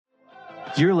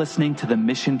You're listening to the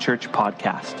Mission Church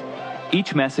podcast.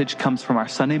 Each message comes from our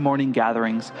Sunday morning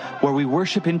gatherings where we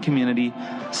worship in community,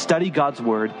 study God's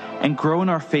Word, and grow in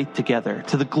our faith together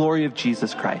to the glory of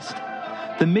Jesus Christ.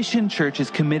 The Mission Church is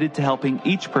committed to helping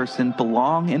each person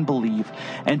belong and believe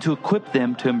and to equip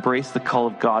them to embrace the call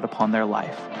of God upon their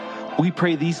life. We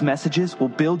pray these messages will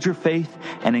build your faith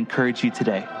and encourage you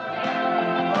today.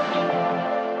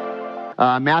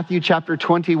 Matthew chapter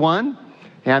 21,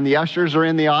 and the ushers are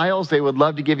in the aisles. They would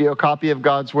love to give you a copy of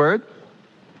God's Word.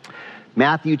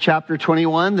 Matthew chapter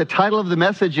 21, the title of the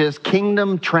message is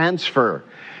Kingdom Transfer.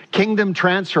 Kingdom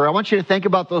Transfer. I want you to think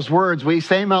about those words. Will you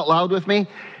say them out loud with me?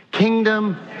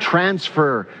 Kingdom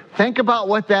Transfer. Think about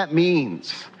what that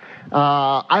means.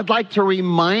 I'd like to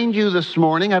remind you this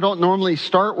morning, I don't normally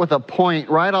start with a point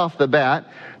right off the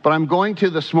bat, but I'm going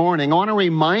to this morning. I want to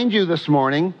remind you this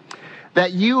morning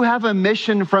that you have a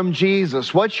mission from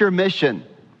Jesus. What's your mission?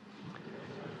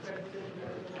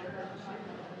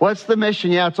 What's the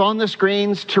mission? Yeah, it's on the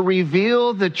screens. To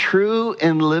reveal the true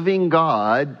and living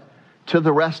God to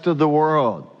the rest of the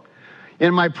world.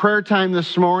 In my prayer time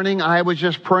this morning, I was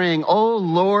just praying, oh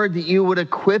Lord, that you would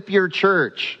equip your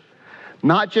church.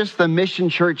 Not just the Mission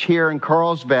Church here in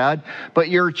Carlsbad, but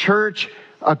your church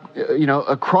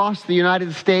across the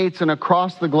United States and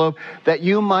across the globe, that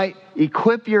you might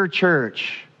equip your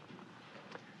church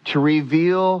to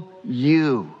reveal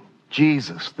you,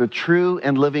 Jesus, the true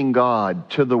and living God,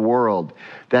 to the world,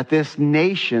 that this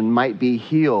nation might be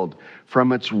healed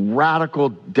from its radical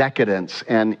decadence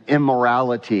and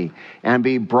immorality and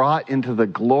be brought into the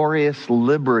glorious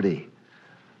liberty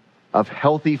of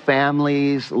healthy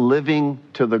families living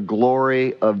to the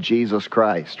glory of Jesus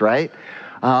Christ, right?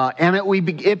 And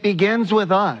it begins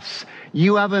with us.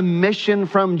 You have a mission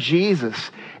from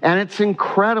Jesus, and it's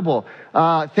incredible.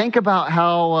 Think about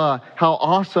how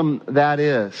awesome that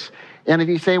is. And if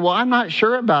you say, well, I'm not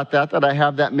sure about that I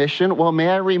have that mission. Well, may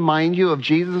I remind you of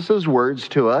Jesus' words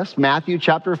to us, Matthew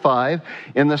chapter 5,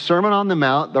 in the Sermon on the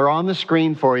Mount. They're on the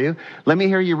screen for you. Let me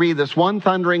hear you read this one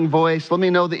thundering voice. Let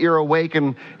me know that you're awake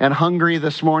and hungry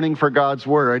this morning for God's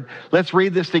Word. Let's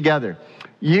read this together.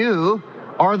 You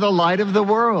are the light of the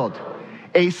world.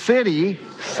 A city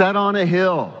set on a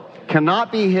hill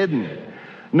cannot be hidden,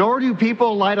 nor do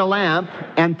people light a lamp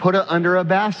and put it under a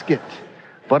basket,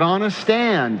 but on a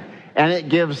stand, and it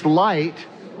gives light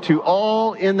to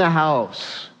all in the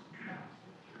house.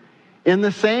 In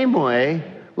the same way,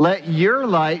 let your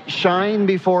light shine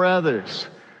before others,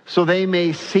 so they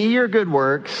may see your good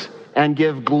works and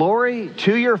give glory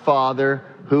to your Father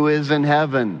who is in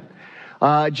heaven.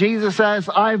 Jesus says,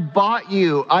 I've bought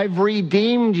you, I've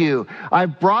redeemed you,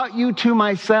 I've brought you to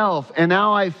myself, and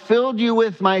now I've filled you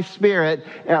with my Spirit,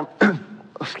 and,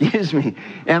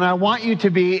 and I want you to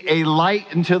be a light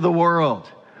into the world.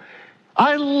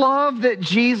 I love that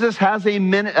Jesus has a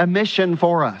mission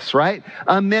for us, right?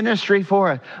 A ministry for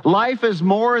us. Life is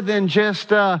more than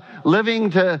just living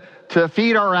to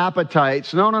feed our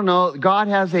appetites. No. God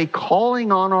has a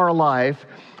calling on our life.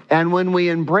 And when we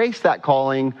embrace that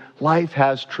calling, life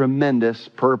has tremendous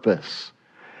purpose.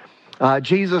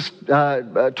 Jesus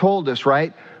told us,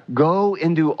 right? Go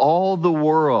into all the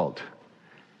world,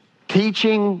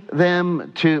 making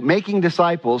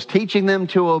disciples, teaching them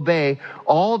to obey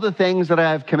all the things that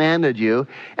I have commanded you.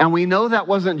 And we know that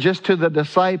wasn't just to the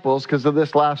disciples because of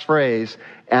this last phrase.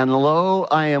 And lo,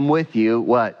 I am with you,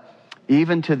 what?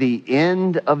 Even to the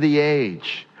end of the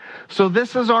age. So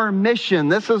this is our mission.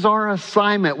 This is our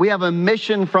assignment. We have a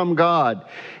mission from God,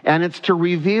 and it's to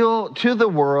reveal to the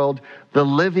world the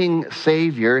living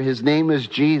Savior. His name is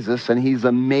Jesus, and he's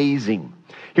amazing.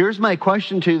 Here's my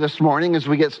question to you this morning as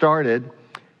we get started.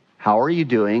 How are you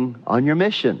doing on your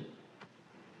mission?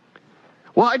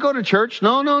 Well, I go to church.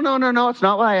 No. It's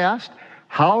not what I asked.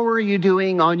 How are you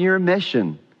doing on your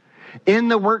mission? In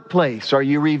the workplace, are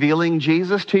you revealing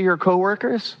Jesus to your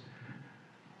coworkers?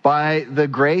 By the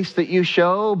grace that you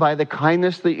show, by the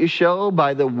kindness that you show,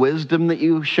 by the wisdom that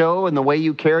you show and the way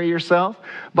you carry yourself,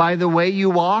 by the way you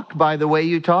walk, by the way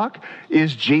you talk,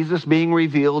 is Jesus being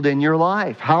revealed in your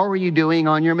life? How are you doing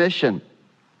on your mission?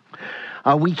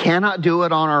 We cannot do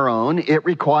it on our own. It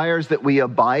requires that we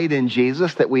abide in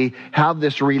Jesus, that we have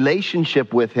this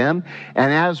relationship with him.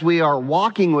 And as we are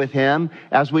walking with him,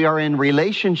 as we are in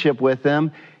relationship with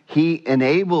him, he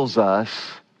enables us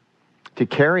to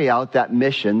carry out that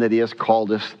mission that he has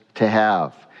called us to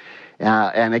have.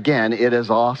 And again, it is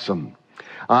awesome.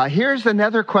 Here's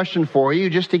another question for you,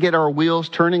 just to get our wheels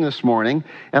turning this morning.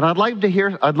 And I'd love to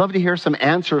hear some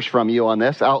answers from you on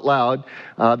this out loud.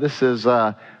 This is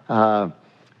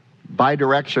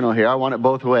bi-directional here. I want it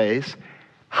both ways.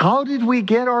 How did we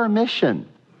get our mission?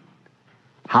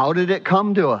 How did it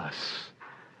come to us?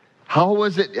 How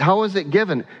was it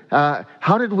given?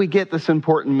 How did we get this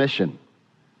important mission?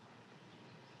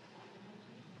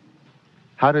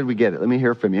 How did we get it? Let me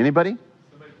hear from you. Anybody?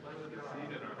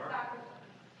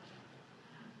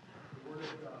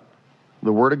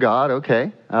 The Word of God,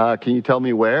 okay. Can you tell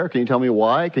me where? Can you tell me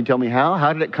why? Can you tell me how?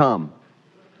 How did it come?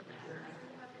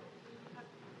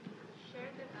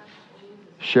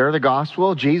 Share the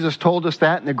gospel. Jesus told us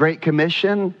that in the Great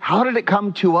Commission. How did it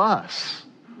come to us?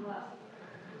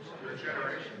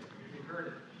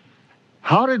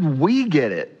 How did we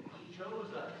get it?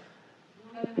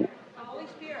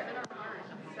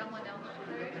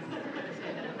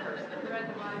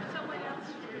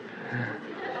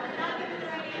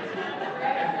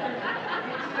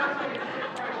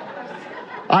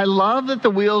 I love that the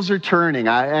wheels are turning.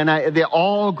 They're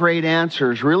all great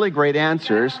answers, really great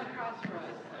answers.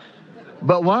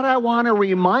 But what I want to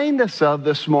remind us of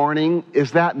this morning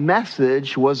is that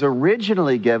message was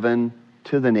originally given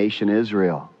to the nation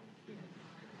Israel.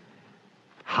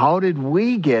 How did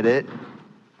we get it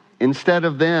instead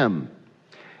of them?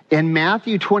 In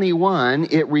Matthew 21,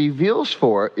 it reveals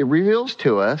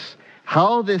to us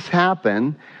how this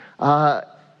happened. We're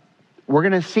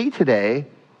going to see today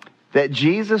that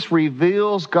Jesus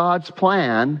reveals God's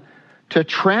plan to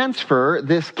transfer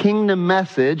this kingdom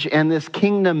message and this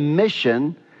kingdom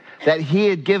mission that he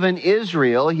had given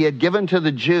Israel, he had given to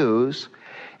the Jews,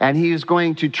 and he is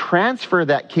going to transfer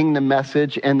that kingdom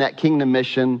message and that kingdom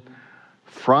mission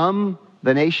from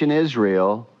the nation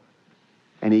Israel,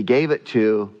 and he gave it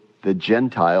to the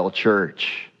Gentile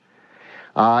church.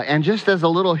 And just as a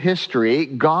little history,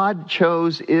 God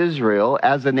chose Israel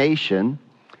as a nation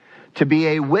to be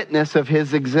a witness of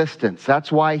his existence. That's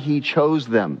why he chose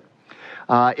them.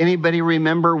 Anybody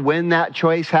remember when that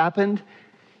choice happened?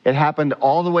 It happened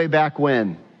all the way back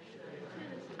when?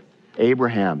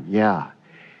 Abraham, yeah.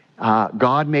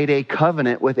 God made a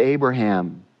covenant with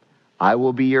Abraham. I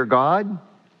will be your God,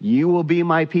 you will be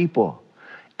my people.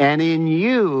 And in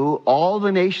you, all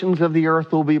the nations of the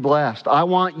earth will be blessed. I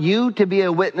want you to be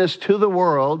a witness to the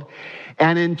world.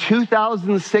 And in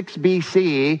 2006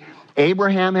 BC,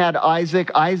 Abraham had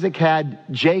Isaac, Isaac had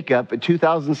Jacob. In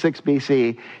 2006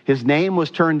 BC, his name was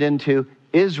turned into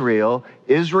Israel.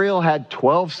 Israel had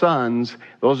 12 sons.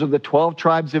 Those are the 12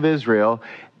 tribes of Israel.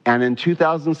 And in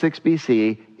 2006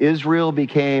 BC, Israel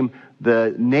became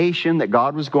the nation that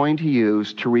God was going to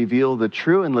use to reveal the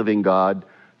true and living God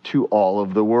to all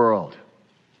of the world.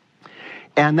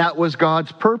 And that was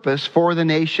God's purpose for the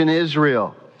nation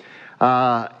Israel.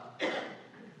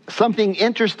 Something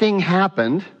interesting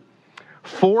happened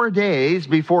 4 days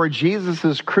before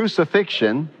Jesus'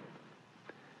 crucifixion.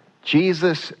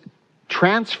 Jesus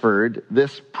transferred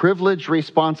this privileged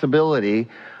responsibility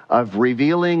of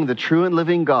revealing the true and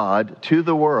living God to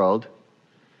the world,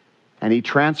 and he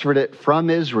transferred it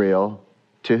from Israel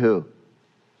to who?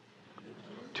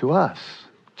 To us,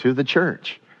 to the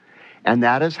church. And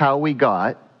that is how we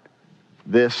got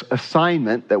this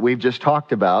assignment that we've just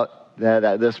talked about,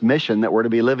 this mission that we're to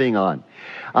be living on.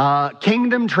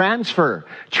 Kingdom transfer,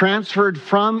 transferred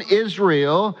from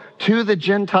Israel to the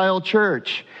Gentile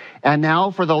church. And now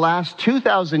for the last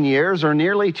 2,000 years, or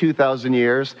nearly 2,000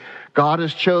 years, God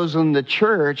has chosen the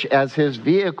church as his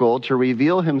vehicle to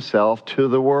reveal himself to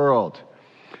the world.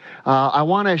 I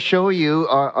want to show you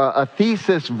a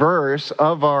thesis verse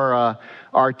of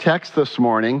our text this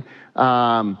morning.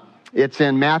 It's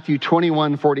in Matthew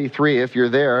 21:43. If you're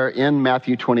there in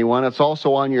Matthew 21, it's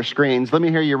also on your screens. Let me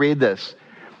hear you read this.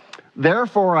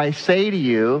 Therefore I say to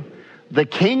you, the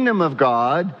kingdom of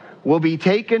God will be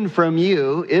taken from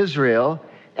you, Israel,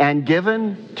 and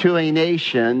given to a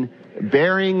nation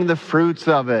bearing the fruits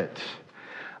of it.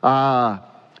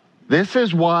 This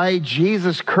is why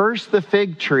Jesus cursed the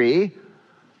fig tree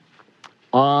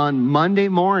on Monday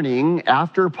morning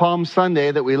after Palm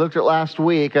Sunday that we looked at last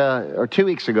week, or 2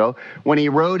 weeks ago, when he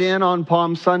rode in on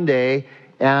Palm Sunday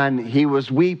and he was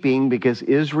weeping because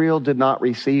Israel did not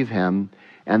receive him.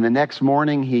 And the next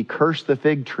morning he cursed the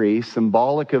fig tree,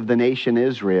 symbolic of the nation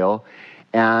Israel,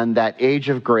 and that age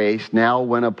of grace now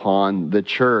went upon the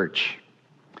church.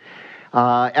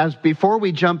 Before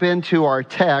we jump into our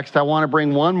text, I want to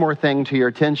bring one more thing to your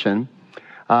attention.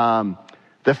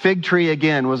 The fig tree,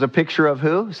 again, was a picture of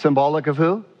who? Symbolic of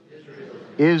who?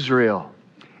 Israel.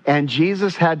 And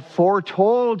Jesus had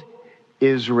foretold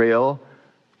Israel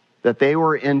that they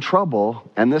were in trouble,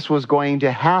 and this was going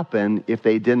to happen if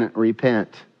they didn't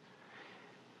repent.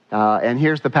 And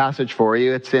here's the passage for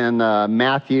you. It's in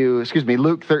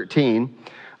Luke 13.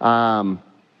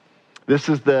 This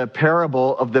is the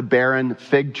parable of the barren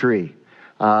fig tree.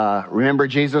 Remember,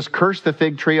 Jesus cursed the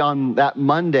fig tree on that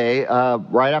Monday,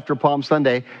 right after Palm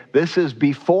Sunday. This is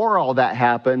before all that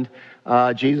happened.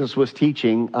 Jesus was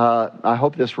teaching. I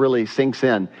hope this really sinks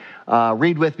in.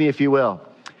 Read with me, if you will.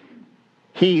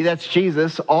 He, that's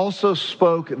Jesus, also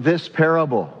spoke this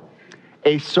parable.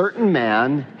 A certain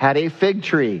man had a fig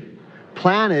tree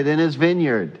planted in his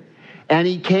vineyard, and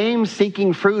he came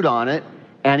seeking fruit on it,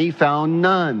 and he found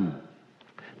none.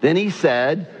 Then he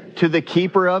said to the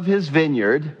keeper of his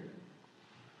vineyard,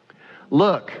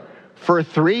 "Look, for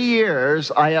 3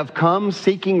 years I have come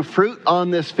seeking fruit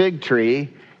on this fig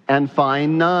tree and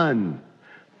find none.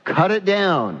 Cut it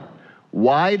down.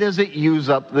 Why does it use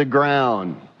up the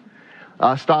ground?"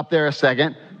 Stop there a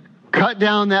second. Cut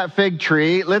down that fig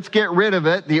tree. Let's get rid of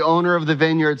it, the owner of the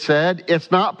vineyard said. It's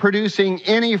not producing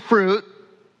any fruit.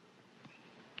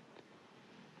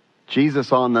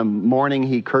 Jesus, on the morning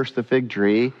he cursed the fig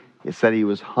tree, it said he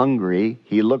was hungry.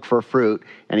 He looked for fruit,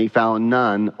 and he found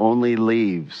none, only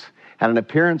leaves. Had an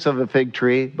appearance of a fig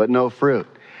tree, but no fruit.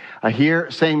 Here,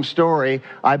 same story.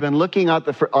 I've been looking at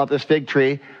this fig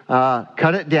tree.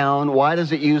 Cut it down. Why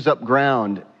does it use up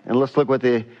ground? And let's look what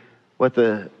the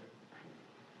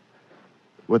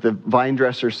vine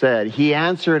dresser said. He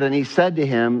answered and he said to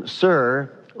him, "Sir,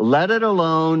 let it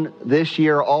alone this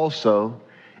year also,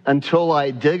 until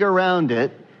I dig around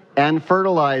it and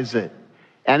fertilize it.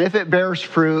 And if it bears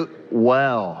fruit,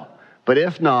 well. But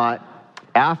if not,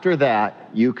 after that,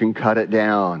 you can cut it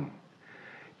down."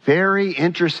 Very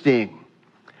interesting.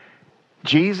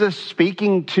 Jesus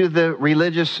speaking to the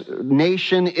religious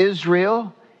nation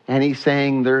Israel, and he's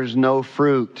saying there's no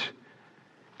fruit.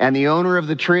 And the owner of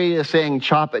the tree is saying,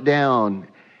 chop it down.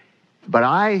 But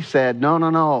I said,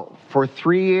 no. For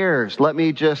 3 years, let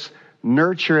me just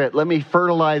nurture it. Let me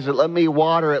fertilize it. Let me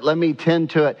water it. Let me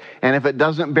tend to it. And if it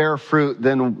doesn't bear fruit,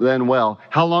 then well.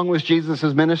 How long was Jesus'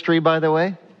 ministry, by the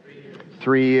way? 3 years.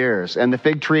 3 years. And the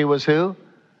fig tree was who?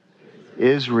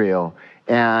 Israel.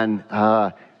 And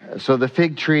so the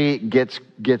fig tree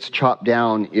gets chopped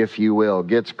down, if you will,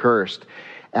 gets cursed.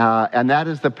 And that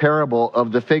is the parable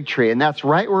of the fig tree. And that's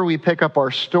right where we pick up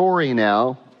our story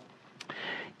now.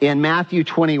 In Matthew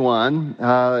 21,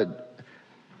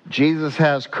 Jesus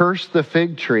has cursed the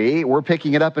fig tree. We're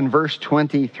picking it up in verse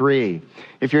 23.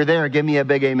 If you're there, give me a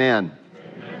big amen.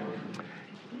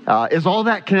 Is all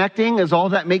that connecting? Is all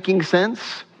that making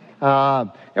sense?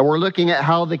 And we're looking at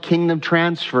how the kingdom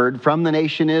transferred from the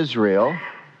nation Israel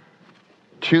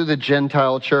to the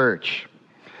Gentile church.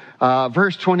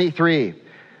 Verse 23.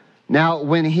 Now,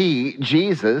 when he,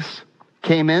 Jesus,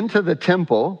 came into the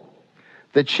temple,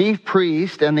 the chief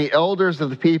priest and the elders of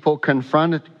the people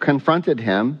confronted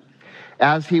him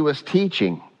as he was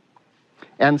teaching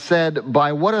and said,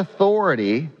 "By what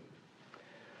authority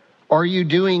are you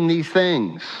doing these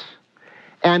things?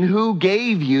 And who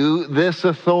gave you this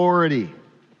authority?"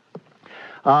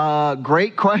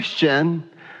 Great question.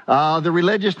 The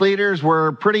religious leaders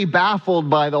were pretty baffled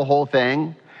by the whole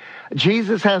thing.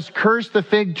 Jesus has cursed the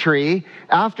fig tree.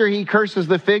 After he curses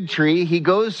the fig tree, he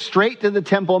goes straight to the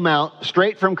Temple Mount,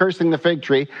 straight from cursing the fig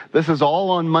tree. This is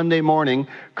all on Monday morning.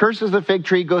 Curses the fig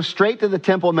tree, goes straight to the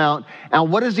Temple Mount.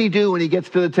 And what does he do when he gets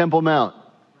to the Temple Mount?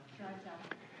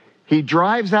 He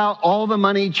drives out all the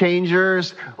money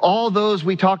changers, all those,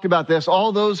 we talked about this,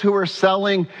 all those who are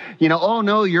selling, oh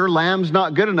no, your lamb's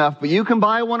not good enough, but you can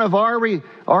buy one of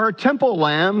our temple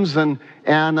lambs and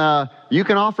you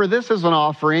can offer this as an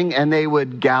offering, and they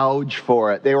would gouge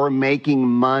for it. They were making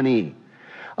money.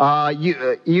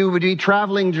 You would be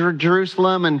traveling to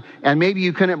Jerusalem, and maybe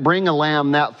you couldn't bring a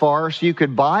lamb that far, so you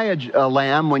could buy a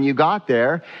lamb when you got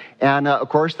there. And of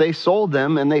course, they sold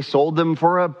them, and they sold them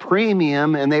for a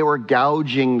premium, and they were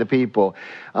gouging the people.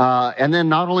 And then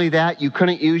not only that, you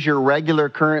couldn't use your regular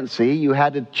currency. You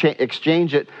had to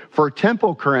exchange it for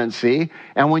temple currency.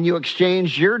 And when you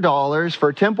exchanged your dollars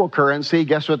for temple currency,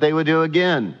 guess what they would do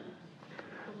again?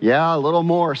 Yeah, a little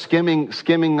more,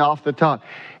 skimming off the top.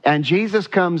 And Jesus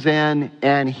comes in,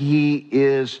 and he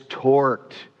is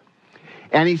torqued.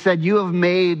 And he said, "You have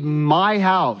made my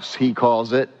house," he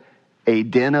calls it, "a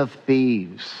den of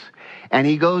thieves." And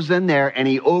he goes in there and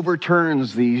he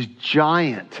overturns these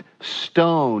giant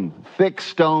thick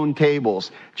stone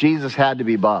tables. Jesus had to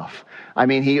be buff. I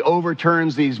mean, he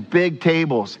overturns these big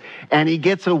tables, and he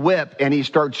gets a whip and he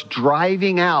starts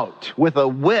driving out with a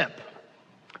whip.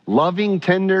 Loving,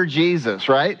 tender Jesus,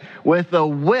 right? With a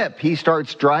whip, he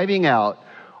starts driving out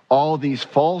all these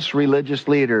false religious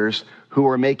leaders who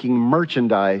are making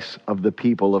merchandise of the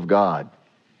people of God.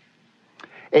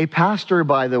 A pastor,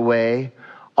 by the way,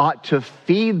 ought to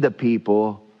feed the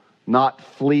people, not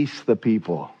fleece the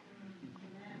people.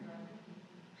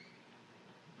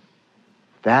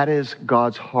 That is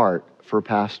God's heart for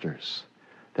pastors,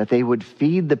 that they would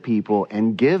feed the people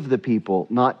and give the people,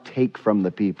 not take from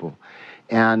the people.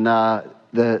 And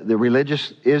the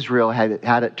religious Israel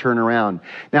had it turn around.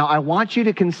 Now, I want you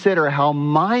to consider how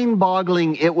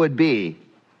mind-boggling it would be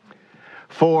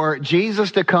for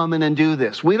Jesus to come in and do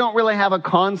this. We don't really have a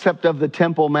concept of the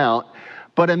Temple Mount,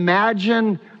 but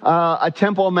imagine a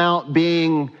Temple Mount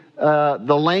being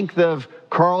the length of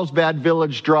Carlsbad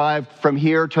Village Drive from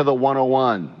here to the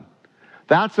 101.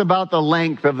 That's about the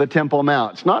length of the Temple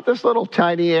Mount. It's not this little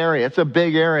tiny area. It's a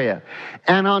big area.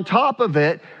 And on top of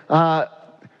it,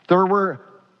 there were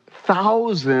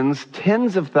thousands,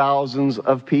 tens of thousands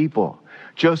of people.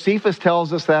 Josephus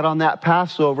tells us that on that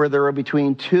Passover, there were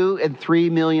between 2 and 3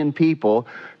 million people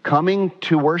coming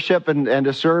to worship and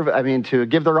to serve, to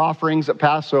give their offerings at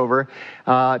Passover,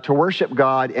 to worship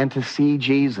God and to see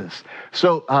Jesus.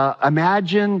 So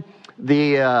imagine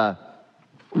the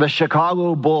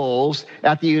Chicago Bulls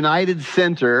at the United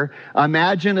Center.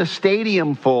 Imagine a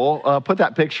stadium full. Put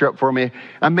that picture up for me.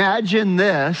 Imagine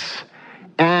this.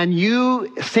 And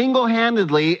you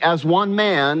single-handedly, as one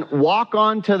man, walk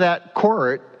onto that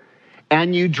court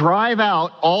and you drive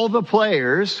out all the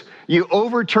players. You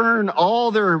overturn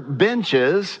all their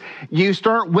benches. You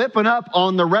start whipping up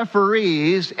on the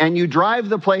referees and you drive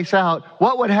the place out.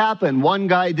 What would happen? One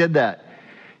guy did that.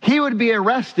 He would be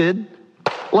arrested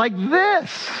like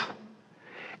this.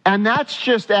 And that's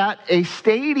just at a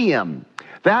stadium.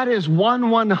 That is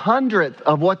 1/100th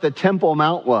of what the Temple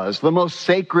Mount was, the most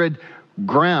sacred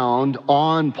ground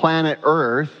on planet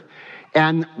Earth.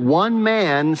 And one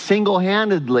man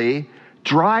single-handedly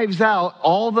drives out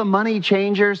all the money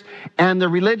changers, and the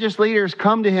religious leaders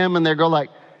come to him and they go like,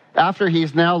 after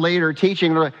he's now later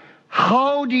teaching, they're like,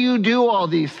 how do you do all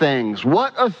these things?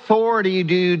 What authority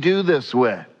do you do this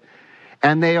with?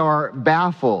 And they are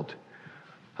baffled.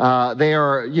 They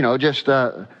are, just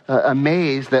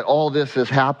amazed that all this is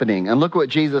happening. And look what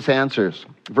Jesus answers.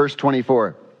 Verse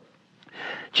 24.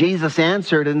 Jesus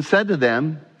answered and said to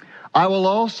them, I will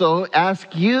also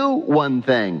ask you one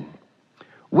thing,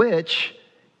 which,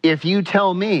 if you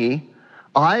tell me,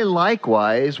 I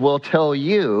likewise will tell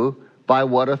you by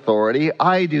what authority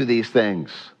I do these things.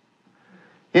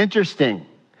 Interesting.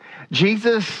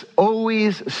 Jesus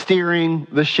always steering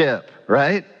the ship,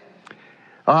 right?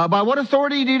 By what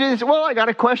authority do you do this? Well, I got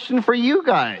a question for you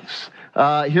guys.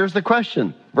 Here's the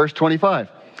question. Verse 25.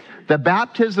 The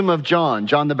baptism of John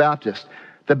the Baptist.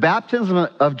 The baptism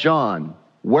of John,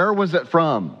 where was it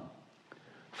from?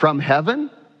 From heaven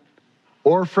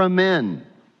or from men?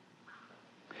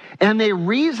 And they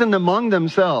reasoned among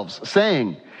themselves,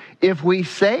 saying, if we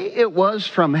say it was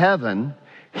from heaven,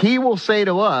 he will say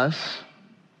to us,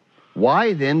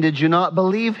 why then did you not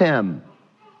believe him?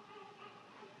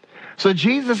 So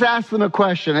Jesus asked them a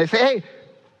question. They say, hey,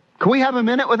 can we have a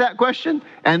minute with that question?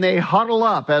 And they huddle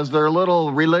up as their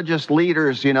little religious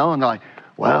leaders, and they're like,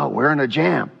 well, we're in a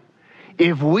jam.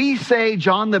 If we say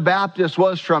John the Baptist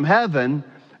was from heaven,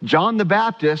 John the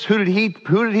Baptist, who did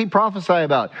he prophesy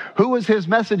about? Who was his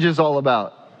messages all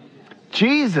about?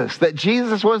 Jesus, that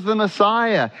Jesus was the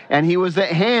Messiah and he was at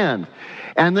hand.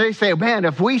 And they say, man,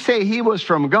 if we say he was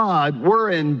from God,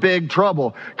 we're in big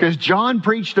trouble because John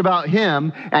preached about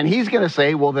him and he's going to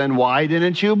say, well, then why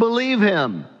didn't you believe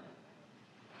him?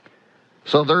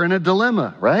 So they're in a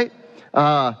dilemma, right?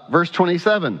 Verse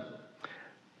 27.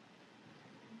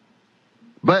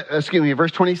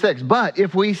 Verse 26. But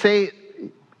if we say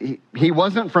he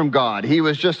wasn't from God, he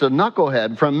was just a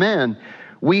knucklehead from men,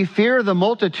 we fear the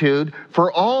multitude,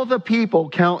 for all the people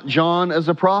count John as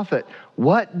a prophet.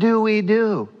 What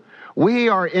do? We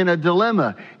are in a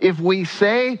dilemma. If we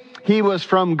say he was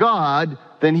from God,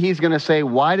 then he's going to say,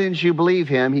 why didn't you believe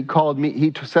him?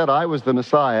 He said I was the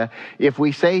Messiah. If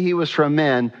we say he was from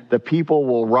men, the people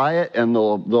will riot and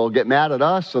they'll get mad at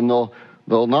us and they'll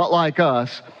not like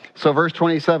us. So verse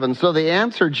 27, so they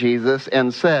answered Jesus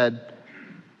and said,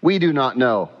 we do not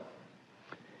know.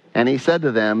 And he said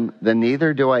to them, then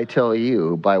neither do I tell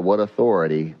you by what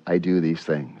authority I do these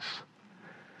things.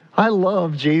 I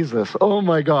love Jesus. Oh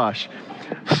my gosh.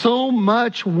 So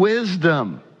much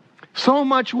wisdom. So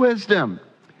much wisdom.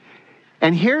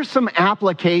 And here's some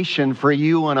application for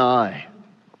you and I.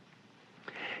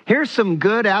 Here's some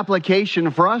good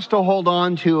application for us to hold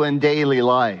on to in daily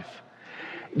life.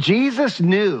 Jesus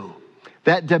knew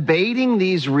that debating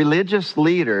these religious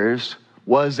leaders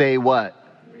was a what?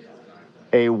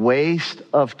 A waste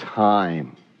of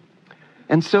time.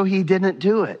 And so he didn't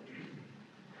do it.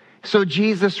 So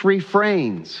Jesus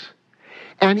refrains.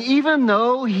 And even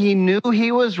though he knew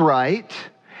he was right,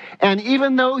 and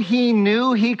even though he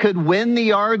knew he could win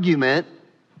the argument,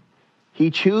 he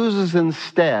chooses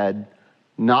instead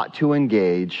not to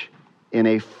engage in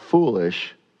a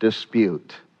foolish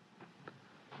dispute.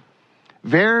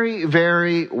 Very,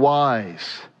 very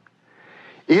wise.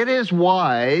 It is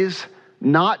wise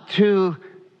not to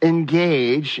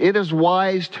engage. It is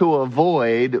wise to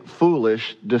avoid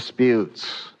foolish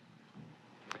disputes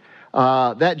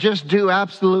that just do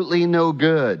absolutely no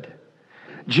good.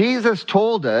 Jesus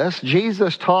taught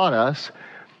us,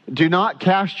 do not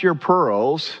cast your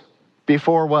pearls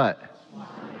before what?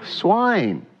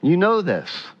 Swine. You know this.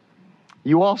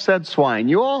 You all said swine.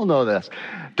 You all know this.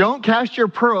 Don't cast your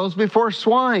pearls before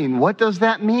swine. What does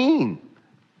that mean?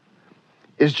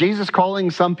 Is Jesus calling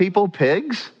some people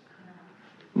pigs?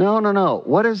 No.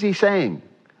 What is he saying?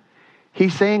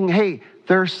 He's saying, hey,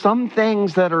 there's some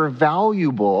things that are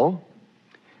valuable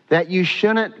that you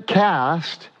shouldn't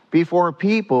cast before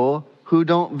people who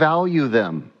don't value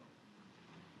them.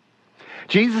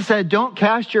 Jesus said, don't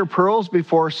cast your pearls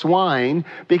before swine,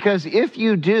 because if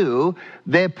you do,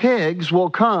 the pigs will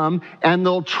come and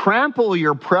they'll trample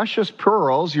your precious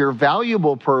pearls, your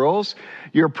valuable pearls,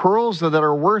 your pearls that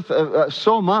are worth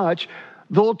so much.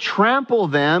 They'll trample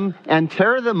them and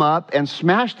tear them up and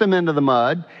smash them into the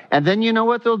mud. And then you know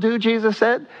what they'll do, Jesus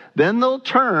said? Then they'll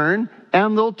turn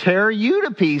and they'll tear you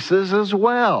to pieces as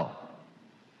well.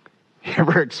 You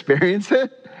ever experience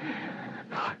it?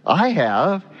 I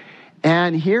have.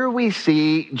 And here we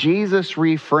see Jesus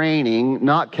refraining,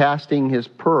 not casting his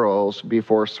pearls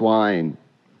before swine.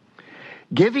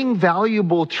 Giving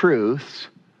valuable truths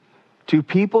to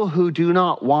people who do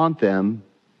not want them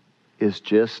is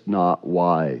just not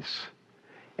wise.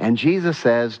 And Jesus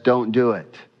says, don't do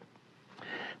it.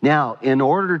 Now, in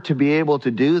order to be able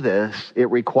to do this, it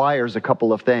requires a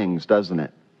couple of things, doesn't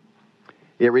it?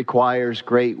 It requires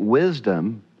great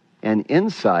wisdom and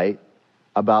insight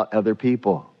about other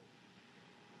people.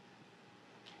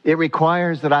 It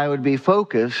requires that I would be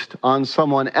focused on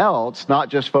someone else, not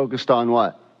just focused on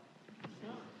what?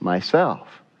 Myself.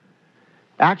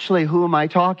 Actually, who am I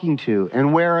talking to?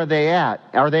 And where are they at?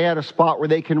 Are they at a spot where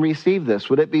they can receive this?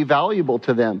 Would it be valuable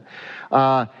to them?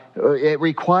 It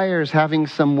requires having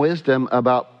some wisdom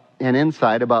about and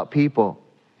insight about people.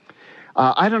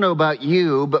 I don't know about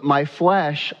you, but my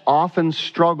flesh often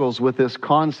struggles with this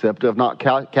concept of not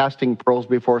casting pearls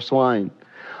before swine.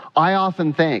 I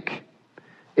often think,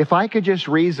 if I could just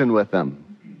reason with them,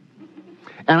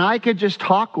 and I could just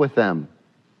talk with them,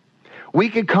 we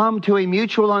could come to a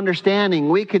mutual understanding.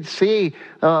 We could see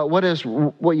what is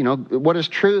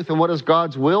truth and what is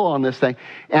God's will on this thing.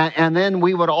 And then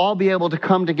we would all be able to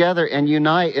come together and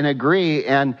unite and agree,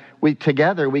 and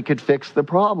together we could fix the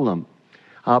problem.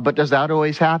 But does that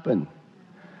always happen?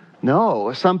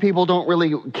 No, some people don't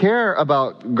really care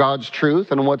about God's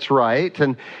truth and what's right.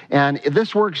 And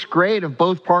this works great if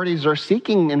both parties are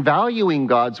seeking and valuing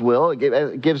God's will.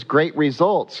 It gives great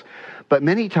results. But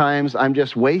many times I'm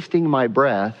just wasting my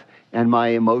breath and my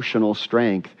emotional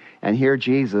strength. And here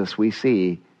Jesus, we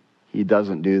see, he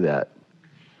doesn't do that.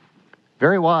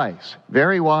 Very wise,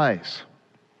 very wise.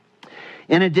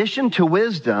 In addition to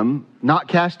wisdom, not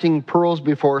casting pearls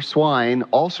before swine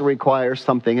also requires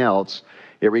something else.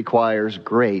 It requires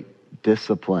great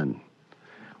discipline.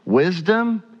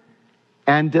 Wisdom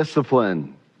and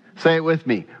discipline. Say it with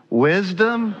me.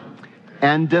 Wisdom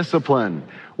and discipline.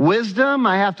 Wisdom,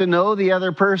 I have to know the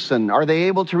other person. Are they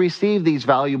able to receive these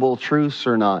valuable truths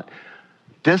or not?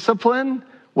 Discipline,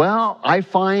 well, I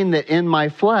find that in my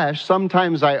flesh,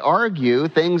 sometimes I argue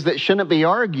things that shouldn't be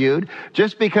argued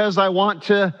just because I want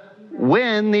to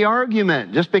win the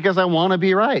argument, just because I want to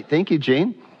be right. Thank you,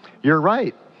 Gene. You're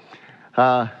right.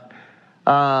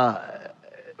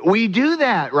 We do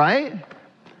that, right?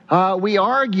 We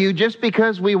argue just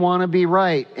because we want to be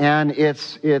right, and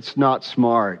it's not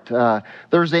smart.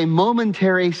 There's a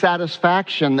momentary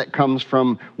satisfaction that comes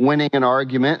from winning an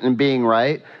argument and being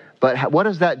right, but what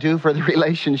does that do for the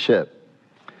relationship?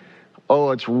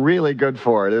 Oh, it's really good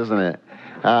for it, isn't it?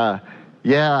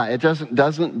 Yeah, it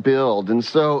doesn't build. And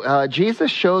so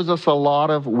Jesus shows us a lot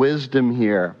of wisdom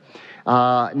here.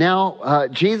 Now,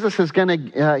 Jesus is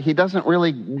he doesn't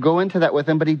really go into that with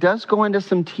them, but he does go into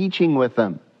some teaching with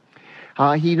them.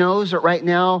 He knows that right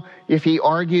now, if he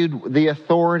argued the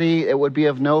authority, it would be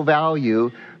of no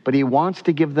value, but he wants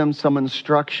to give them some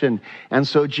instruction. And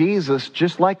so Jesus,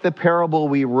 just like the parable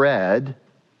we read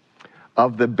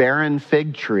of the barren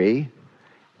fig tree,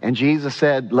 and Jesus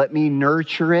said, let me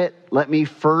nurture it, let me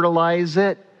fertilize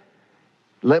it,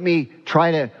 let me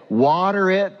try to water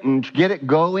it and get it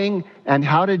going. And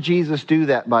how did Jesus do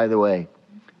that, by the way?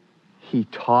 He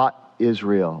taught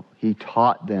Israel. He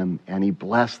taught them, and he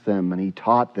blessed them, and he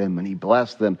taught them, and he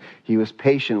blessed them. He was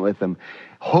patient with them,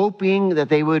 hoping that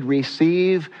they would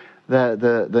receive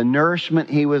the nourishment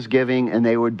he was giving, and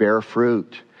they would bear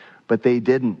fruit. But they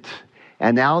didn't.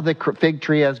 And now the fig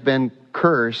tree has been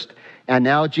cursed, and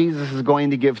now Jesus is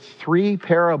going to give 3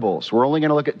 parables. We're only going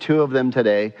to look at 2 of them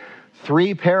today.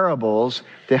 3 parables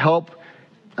to help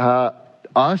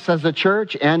us as a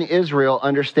church and Israel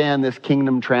understand this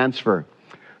kingdom transfer.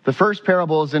 The first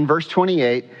parable is in verse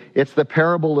 28. It's the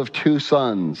parable of 2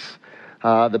 sons.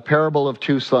 The parable of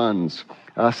 2 sons.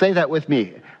 Say that with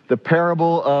me. The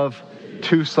parable of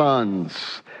 2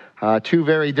 sons. 2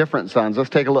 very different sons. Let's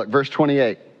take a look. Verse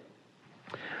 28.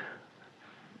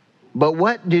 But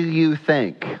what do you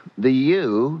think?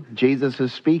 Jesus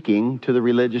is speaking to the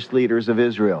religious leaders of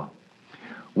Israel.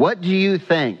 What do you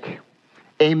think?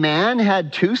 A man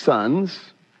had 2 sons,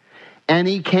 and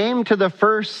he came to the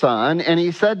first son, and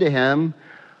he said to him,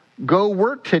 go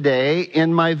work today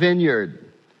in my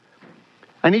vineyard.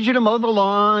 I need you to mow the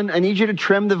lawn. I need you to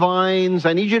trim the vines.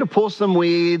 I need you to pull some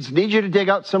weeds. I need you to dig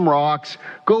out some rocks.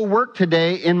 Go work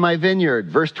today in my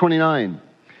vineyard. Verse 29.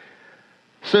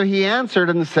 So he answered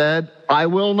and said, I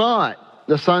will not.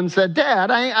 The son said,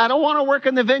 Dad, I don't want to work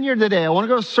in the vineyard today. I want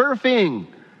to go surfing.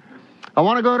 I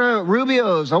want to go to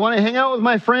Rubio's. I want to hang out with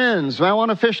my friends. I want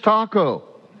to fish taco.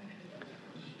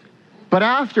 But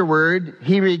afterward,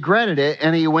 he regretted it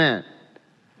and he went.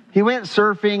 He went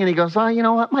surfing and he goes, oh, you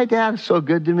know what? My dad is so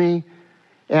good to me.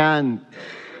 And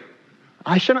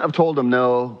I shouldn't have told him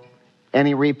no. And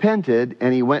he repented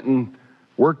and he went and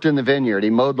worked in the vineyard. He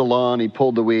mowed the lawn. He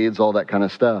pulled the weeds, all that kind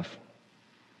of stuff.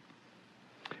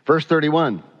 Verse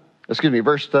 31.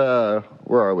 Where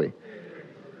are we?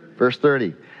 Verse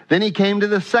 30. Then he came to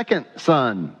the second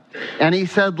son, and he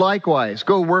said likewise,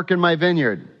 go work in my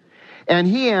vineyard. And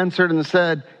he answered and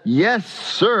said, yes,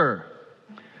 sir.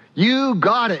 You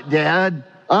got it, Dad.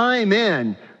 I'm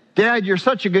in. Dad, you're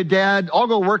such a good dad. I'll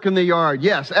go work in the yard.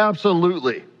 Yes,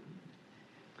 absolutely.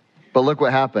 But look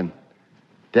what happened.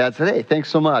 Dad said, hey, thanks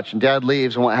so much. And Dad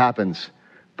leaves, and what happens?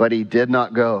 But he did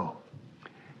not go.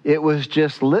 It was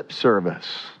just lip service.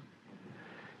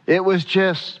 It was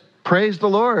just, praise the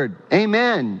Lord.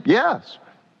 Amen. Yes.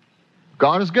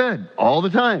 God is good all the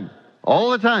time.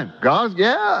 All the time.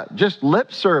 Just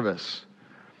lip service.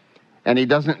 And he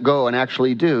doesn't go and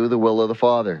actually do the will of the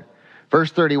Father.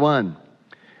 Verse 31.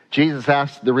 Jesus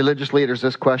asked the religious leaders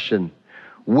this question.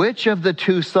 Which of the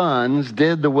 2 sons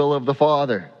did the will of the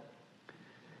Father?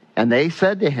 And they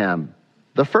said to him,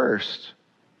 the first.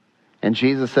 And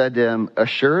Jesus said to him,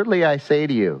 assuredly I say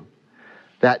to you,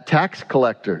 that tax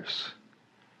collectors,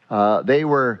 they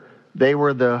were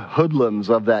the hoodlums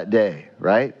of that day,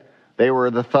 right? They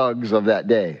were the thugs of that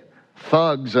day.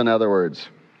 Thugs, in other words.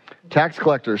 Tax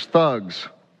collectors, thugs,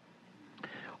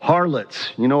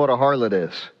 harlots. You know what a harlot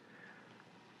is.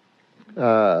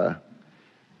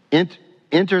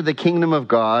 Enter the kingdom of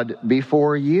God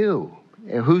before you.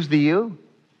 Who's the you?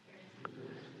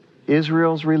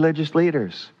 Israel's religious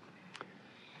leaders.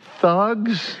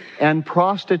 Thugs and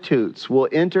prostitutes will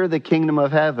enter the kingdom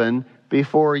of heaven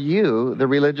before you, the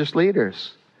religious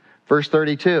leaders. Verse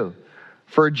 32.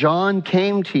 For John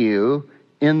came to you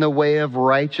in the way of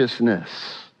righteousness.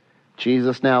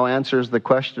 Jesus now answers the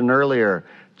question earlier.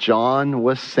 John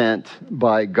was sent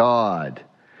by God.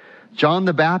 John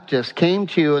the Baptist came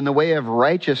to you in the way of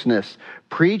righteousness,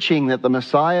 preaching that the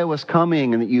Messiah was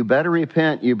coming and that you better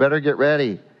repent, you better get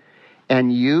ready.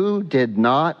 And you did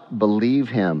not believe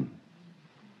him.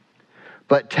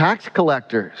 But tax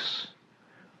collectors,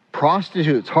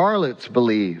 prostitutes, harlots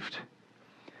believed.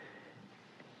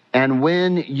 And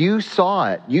when you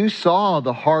saw it, you saw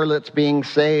the harlots being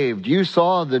saved. You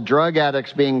saw the drug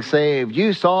addicts being saved.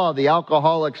 You saw the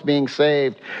alcoholics being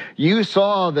saved. You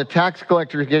saw the tax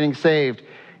collectors getting saved.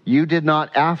 You did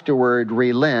not afterward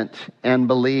relent and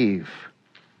believe.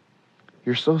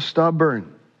 You're so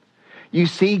stubborn. You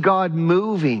see God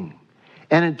moving,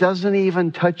 and it doesn't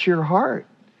even touch your heart.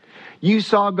 You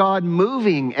saw God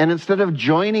moving, and instead of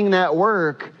joining that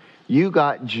work, you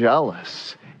got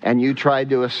jealous. And you tried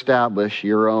to establish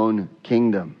your own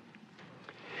kingdom.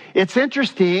 It's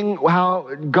interesting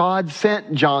how God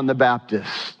sent John the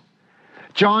Baptist.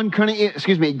 God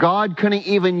couldn't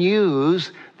even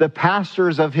use the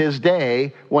pastors of his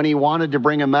day when he wanted to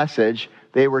bring a message.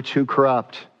 They were too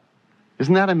corrupt.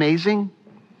 Isn't that amazing?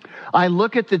 I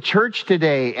look at the church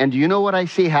today, and do you know what I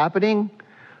see happening?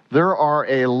 There are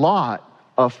a lot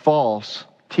of false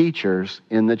teachers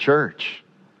in the church.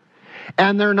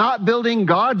 And they're not building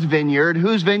God's vineyard.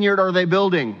 Whose vineyard are they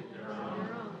building?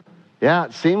 Yeah,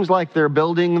 it seems like they're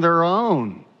building their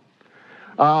own.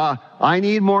 I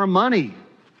need more money.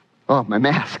 Oh, my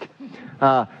mask.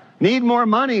 Need more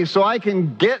money so I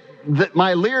can get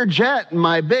my Lear jet and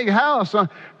my big house.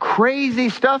 Crazy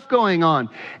stuff going on.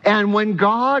 And when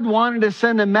God wanted to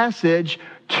send a message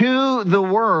to the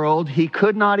world, he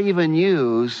could not even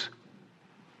use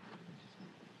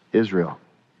Israel,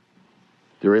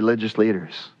 the religious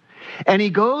leaders. And he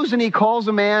goes and he calls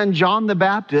a man, John the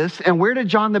Baptist. And where did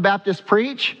John the Baptist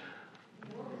preach?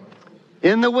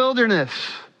 In the wilderness.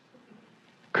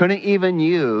 Couldn't even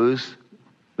use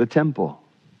the temple.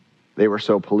 They were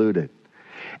so polluted.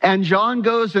 And John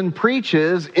goes and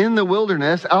preaches in the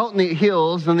wilderness, out in the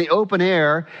hills, in the open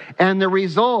air. And the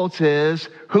result is,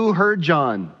 who heard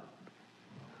John?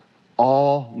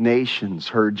 All nations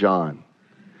heard John.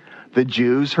 The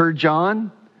Jews heard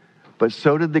John, but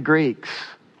so did the Greeks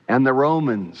and the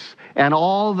Romans. And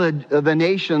all the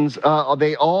nations,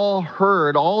 they all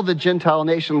heard, all the Gentile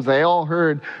nations, they all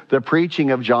heard the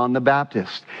preaching of John the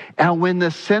Baptist. And when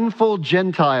the sinful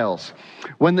Gentiles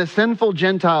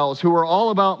who were all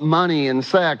about money and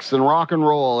sex and rock and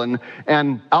roll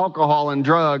and alcohol and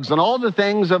drugs and all the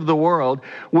things of the world,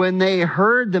 when they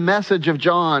heard the message of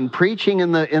John preaching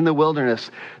in the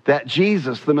wilderness that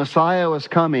Jesus, the Messiah, was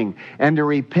coming and to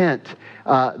repent,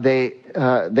 they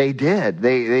did.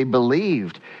 They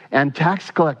believed. And tax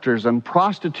collectors and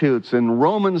prostitutes and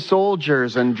Roman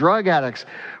soldiers and drug addicts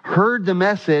heard the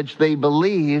message, they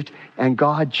believed, and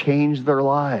God changed their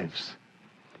lives.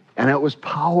 And it was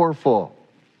powerful.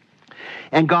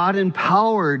 And God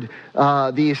empowered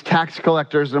these tax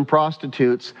collectors and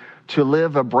prostitutes to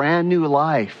live a brand new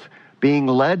life, being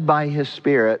led by his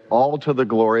Spirit, all to the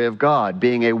glory of God,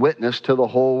 being a witness to the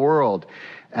whole world.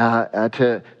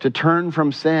 To turn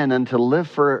from sin and to live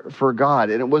for God.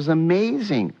 And it was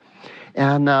amazing.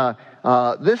 And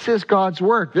this is God's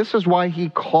work. This is why he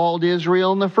called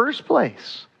Israel in the first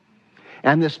place.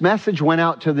 And this message went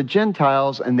out to the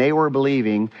Gentiles, and they were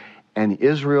believing, and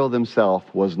Israel themselves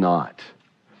was not.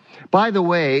 By the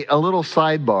way, a little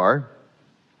sidebar.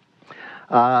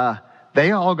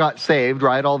 They all got saved,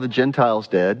 right? All the Gentiles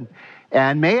did.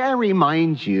 And may I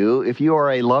remind you, if you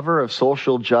are a lover of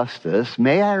social justice,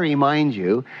 may I remind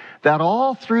you that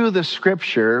all through the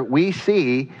scripture, we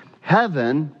see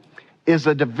heaven is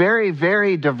a very,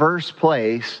 very diverse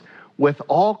place with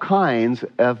all kinds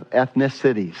of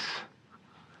ethnicities.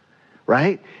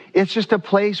 Right? It's just a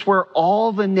place where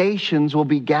all the nations will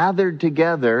be gathered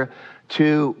together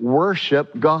to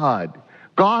worship God.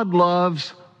 God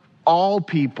loves all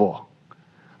people.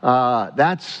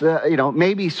 That's,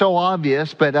 maybe so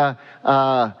obvious, but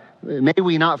may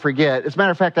we not forget. As a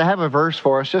matter of fact, I have a verse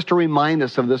for us just to remind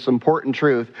us of this important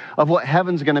truth of what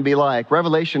heaven's going to be like.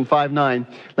 Revelation 5:9.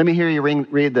 Let me hear you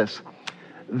read this.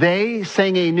 They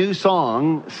sang a new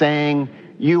song saying,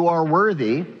 "You are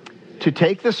worthy to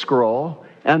take the scroll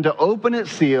and to open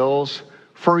its seals,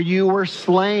 for you were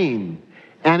slain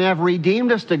and have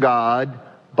redeemed us to God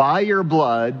by your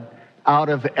blood out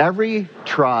of every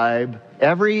tribe,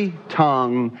 every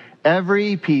tongue,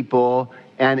 every people,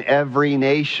 and every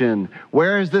nation."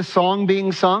 Where is this song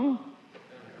being sung?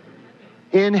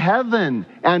 In heaven.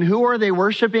 And who are they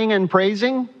worshiping and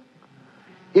praising?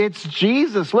 It's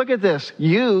Jesus. Look at this.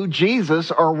 You,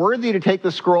 Jesus, are worthy to take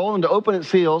the scroll and to open its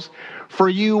seals, for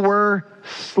you were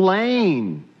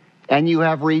slain, and you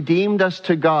have redeemed us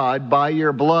to God by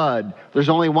your blood. There's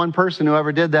only one person who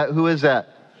ever did that. Who is that?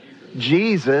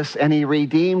 Jesus, and he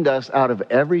redeemed us out of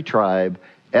every tribe,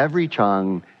 every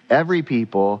tongue, every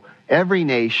people, every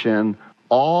nation,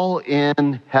 all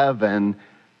in heaven,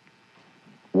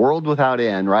 world without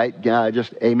end, right?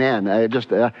 Just amen.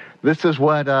 This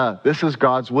is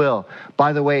God's will.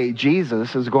 By the way,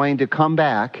 Jesus is going to come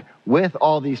back with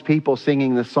all these people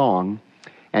singing the song,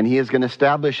 and he is going to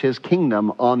establish his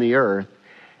kingdom on the earth,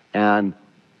 and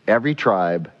every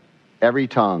tribe, every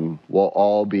tongue will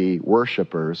all be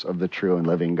worshipers of the true and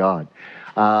living God.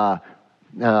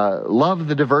 Love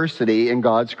the diversity in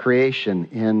God's creation,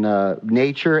 in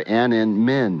nature and in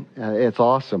men. It's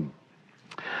awesome.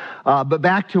 But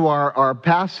back to our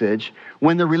passage.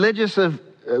 When the religious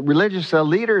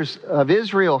leaders of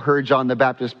Israel heard John the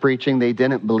Baptist preaching, they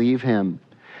didn't believe him.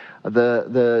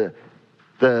 The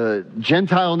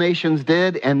Gentile nations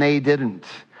did, and they didn't.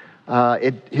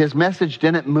 His message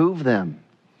didn't move them.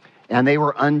 And they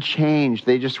were unchanged.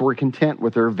 They just were content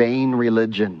with their vain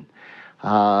religion.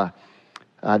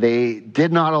 They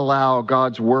did not allow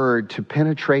God's word to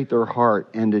penetrate their heart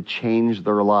and to change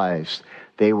their lives.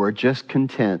 They were just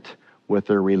content with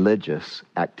their religious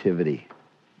activity.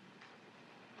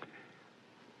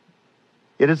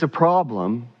 It is a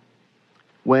problem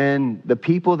when the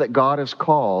people that God has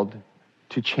called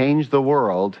to change the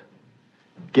world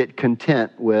get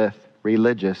content with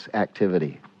religious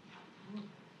activity.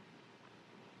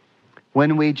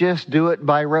 When we just do it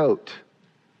by rote.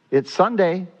 It's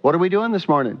Sunday. What are we doing this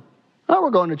morning? Oh, we're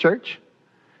going to church.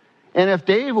 And if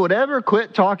Dave would ever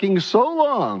quit talking so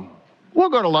long, we'll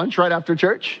go to lunch right after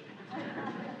church.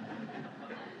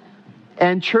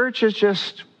 And church is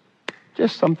just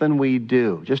something we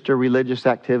do, just a religious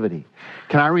activity.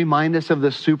 Can I remind us of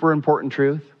this super important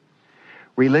truth?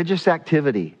 Religious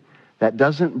activity that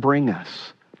doesn't bring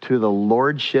us to the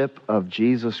lordship of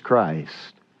Jesus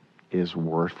Christ is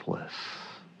worthless.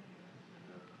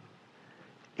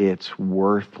 It's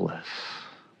worthless.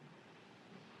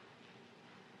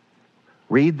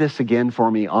 Read this again for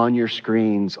me on your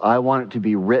screens. I want it to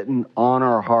be written on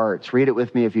our hearts. Read it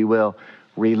with me if you will.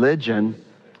 Religion,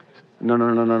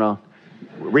 no.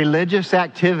 Religious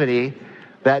activity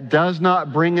that does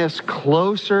not bring us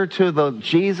closer to the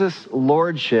Jesus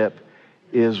lordship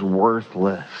is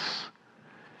worthless.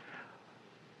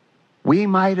 We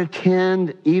might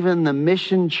attend even the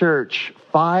mission church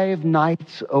 5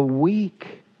 nights a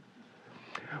week.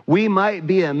 We might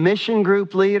be a mission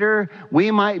group leader.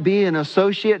 We might be an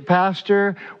associate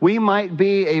pastor. We might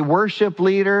be a worship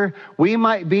leader. We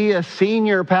might be a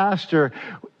senior pastor.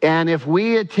 And if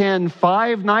we attend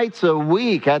 5 nights a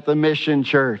week at the mission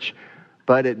church,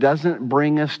 but it doesn't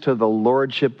bring us to the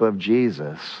lordship of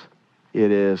Jesus,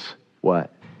 it is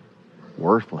what?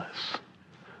 Worthless.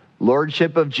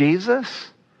 Lordship of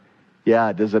Jesus?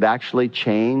 Yeah, does it actually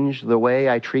change the way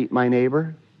I treat my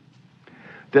neighbor?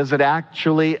 Does it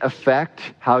actually affect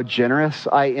how generous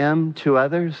I am to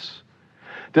others?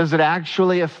 Does it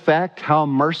actually affect how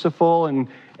merciful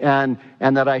and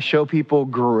that I show people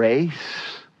grace?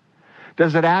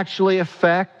 Does it actually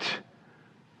affect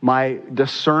my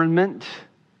discernment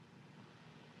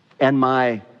and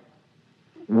my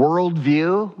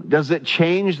worldview? Does it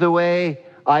change the way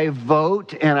I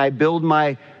vote and I build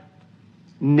my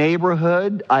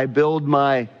neighborhood? I build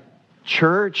my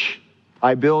church?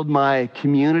 I build my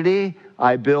community?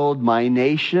 I build my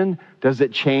nation? Does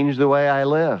it change the way I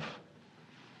live?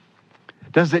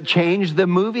 Does it change the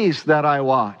movies that I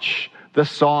watch? The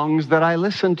songs that I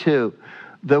listen to?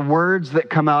 The words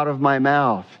that come out of my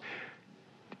mouth?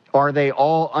 Are they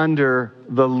all under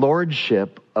the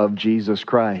lordship of Jesus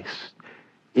Christ?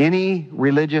 Any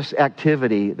religious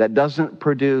activity that doesn't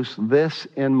produce this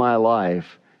in my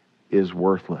life is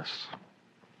worthless.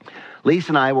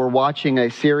 Lisa and I were watching a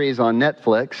series on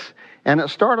Netflix, and it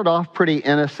started off pretty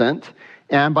innocent.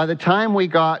 And by the time we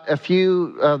got a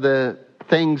few of the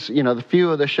things, the few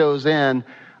of the shows in,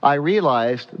 I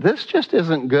realized this just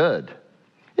isn't good.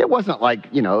 It wasn't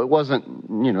like, it wasn't,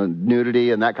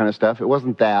 nudity and that kind of stuff. It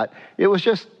wasn't that. It was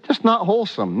just not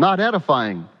wholesome, not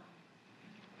edifying.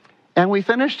 And we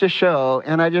finished a show,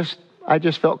 and I just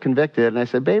felt convicted. And I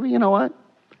said, baby, you know what?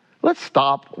 Let's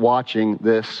stop watching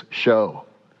this show.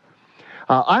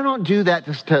 I don't do that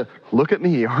just to look at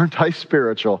me, aren't I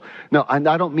spiritual? No,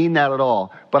 I don't mean that at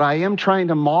all. But I am trying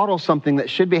to model something that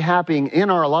should be happening in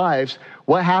our lives.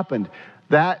 What happened?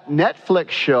 That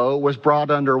Netflix show was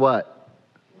brought under what?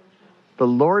 The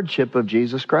lordship of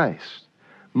Jesus Christ.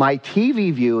 My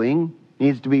TV viewing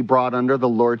needs to be brought under the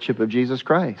lordship of Jesus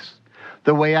Christ.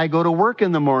 The way I go to work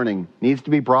in the morning needs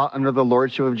to be brought under the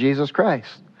lordship of Jesus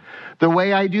Christ. The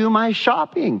way I do my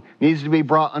shopping needs to be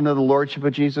brought under the lordship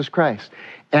of Jesus Christ.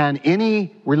 And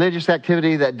any religious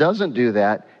activity that doesn't do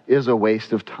that is a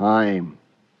waste of time.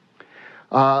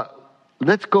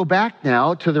 Let's go back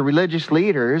now to the religious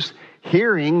leaders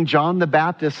hearing John the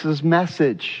Baptist's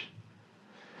message.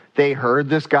 They heard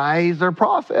this guy, he's their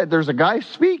prophet. There's a guy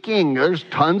speaking. There's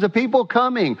tons of people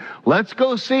coming. Let's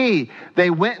go see. They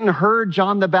went and heard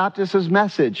John the Baptist's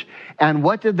message. And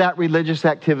what did that religious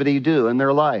activity do in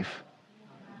their life?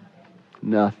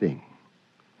 Nothing.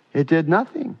 It did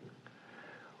nothing.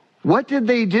 What did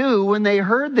they do when they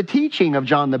heard the teaching of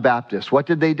John the Baptist? What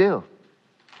did they do?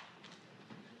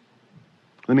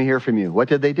 Let me hear from you. What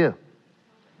did they do?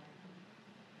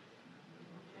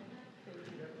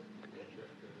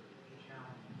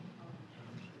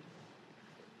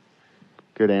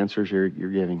 Good answers you're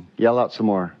giving. Yell out some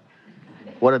more.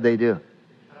 What did they do?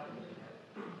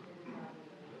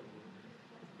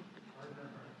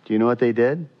 Do you know what they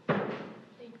did?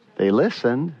 They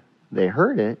listened, they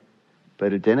heard it,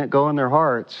 but it didn't go in their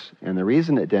hearts. And the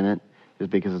reason it didn't is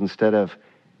because instead of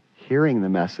hearing the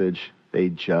message, they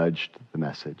judged the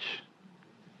message.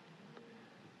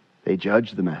 They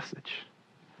judged the message.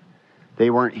 They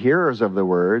weren't hearers of the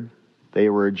word, they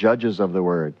were judges of the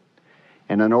word.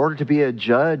 And in order to be a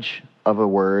judge of a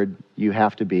word, you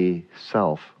have to be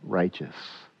self-righteous.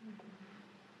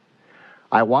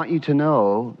 I want you to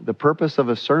know the purpose of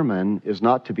a sermon is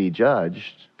not to be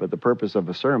judged, but the purpose of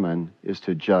a sermon is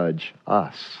to judge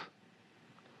us.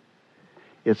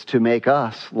 It's to make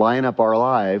us line up our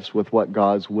lives with what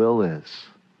God's will is.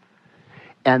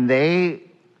 And their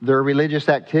religious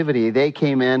activity, they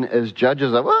came in as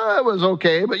judges of, well, it was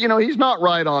okay, but he's not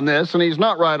right on this, and he's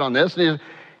not right on this.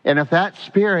 And if that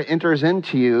spirit enters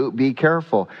into you, be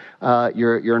careful.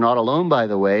 You're not alone, by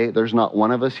the way. There's not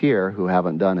one of us here who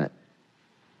haven't done it.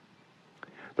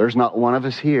 There's not one of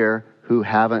us here who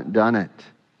haven't done it.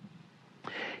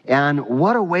 And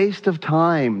what a waste of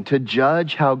time to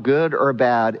judge how good or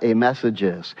bad a message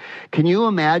is. Can you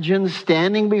imagine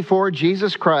standing before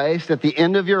Jesus Christ at the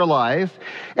end of your life,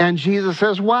 and Jesus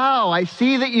says, wow, I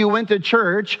see that you went to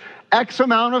church X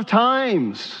amount of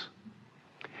times.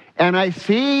 And I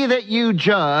see that you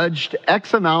judged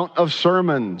X amount of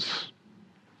sermons.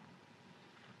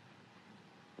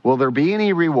 Will there be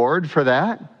any reward for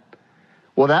that?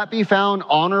 Will that be found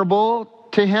honorable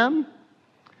to him?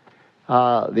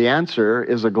 The answer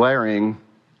is a glaring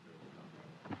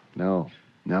no.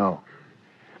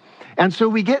 And so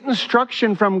we get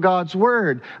instruction from God's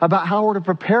Word about how we're to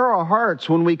prepare our hearts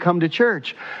when we come to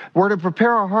church. We're to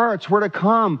prepare our hearts. We're to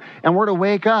come and we're to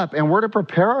wake up and we're to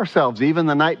prepare ourselves even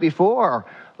the night before,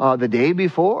 the day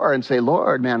before, and say,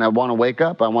 Lord, man, I want to wake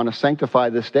up. I want to sanctify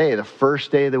this day, the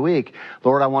first day of the week.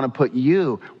 Lord, I want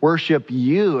to worship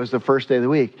you as the first day of the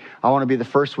week. I want to be the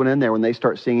first one in there when they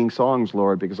start singing songs,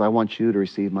 Lord, because I want you to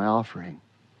receive my offering.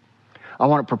 I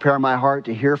want to prepare my heart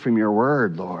to hear from your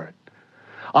word, Lord.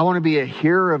 I want to be a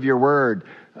hearer of your word,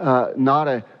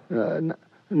 not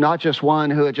just one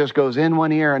who it just goes in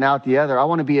one ear and out the other. I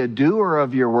want to be a doer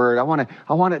of your word. I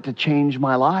want it to change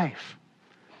my life.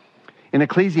 In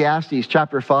Ecclesiastes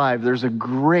chapter 5, there's a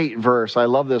great verse. I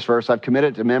love this verse. I've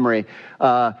committed it to memory.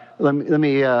 Let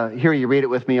me hear you read it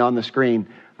with me on the screen.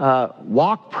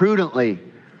 Walk prudently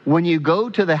when you go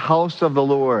to the house of the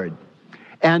Lord,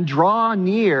 and draw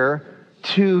near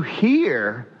to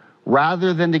hear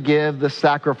rather than to give the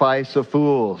sacrifice of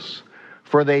fools,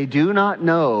 for they do not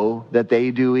know that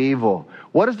they do evil.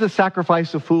 What is the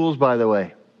sacrifice of fools, by the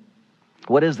way?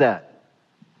 What is that?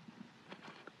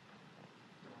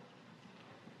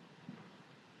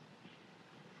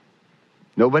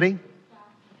 Nobody?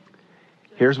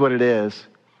 Here's what it is.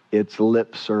 It's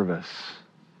lip service.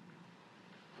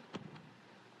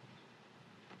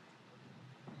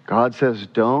 God says,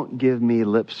 don't give me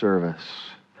lip service.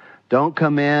 Don't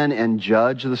come in and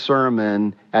judge the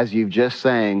sermon as you've just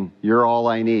sang, you're all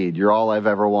I need, you're all I've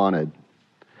ever wanted.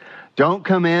 Don't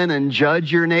come in and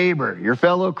judge your neighbor, your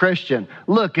fellow Christian.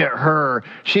 Look at her.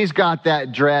 She's got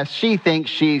that dress. She thinks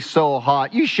she's so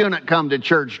hot. You shouldn't come to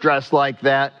church dressed like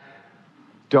that.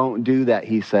 Don't do that,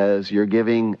 he says. You're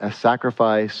giving a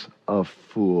sacrifice of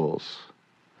fools.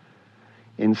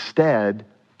 Instead,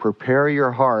 prepare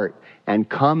your heart and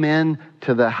come in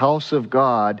to the house of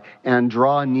God and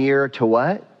draw near to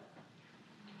what?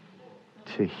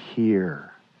 To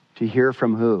hear. To hear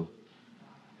from who?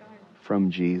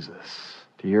 From Jesus.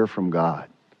 To hear from God.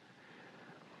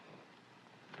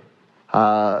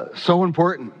 So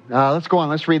important. Let's go on.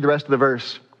 Let's read the rest of the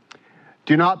verse.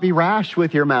 Do not be rash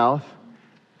with your mouth,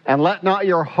 and let not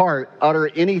your heart utter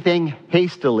anything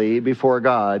hastily before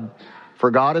God.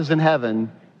 For God is in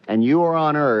heaven, and you are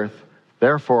on earth.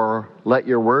 Therefore, let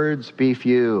your words be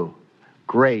few.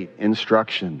 Great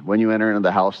instruction when you enter into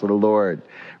the house of the Lord.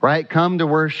 Right? Come to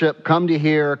worship, come to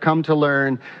hear, come to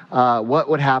learn. What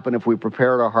would happen if we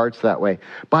prepared our hearts that way?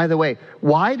 By the way,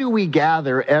 why do we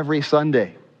gather every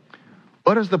Sunday?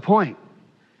 What is the point?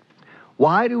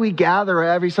 Why do we gather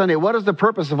every Sunday? What is the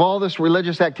purpose of all this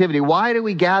religious activity? Why do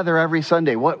we gather every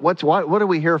Sunday? What are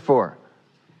we here for?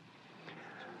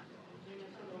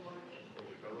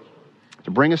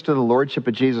 To bring us to the Lordship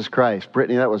of Jesus Christ.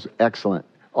 Brittany, that was excellent.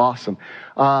 Awesome.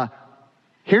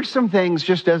 Here's some things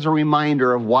just as a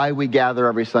reminder of why we gather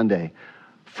every Sunday.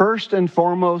 First and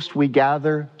foremost, we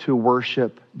gather to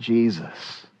worship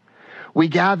Jesus. We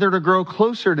gather to grow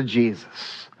closer to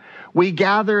Jesus. We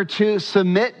gather to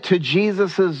submit to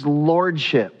Jesus'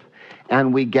 lordship.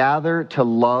 And we gather to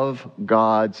love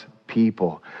God's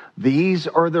people. These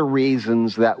are the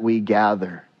reasons that we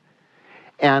gather.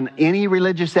 And any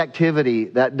religious activity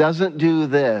that doesn't do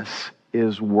this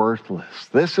is worthless.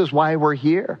 This is why we're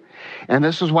here. And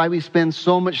this is why we spend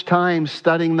so much time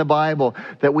studying the Bible,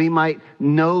 that we might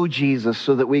know Jesus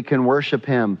so that we can worship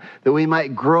him, that we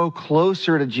might grow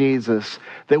closer to Jesus,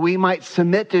 that we might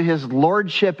submit to his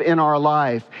lordship in our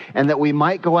life, and that we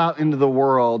might go out into the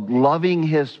world loving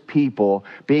his people,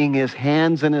 being his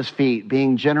hands and his feet,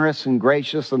 being generous and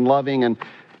gracious and loving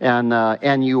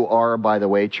And you are, by the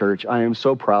way, church. I am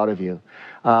so proud of you.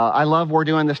 I love we're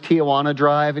doing this Tijuana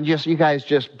drive, and you guys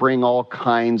just bring all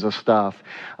kinds of stuff.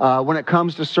 When it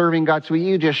comes to serving God, so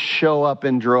you just show up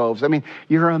in droves. I mean,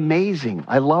 you're amazing.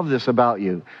 I love this about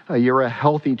you. You're a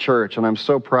healthy church, and I'm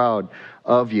so proud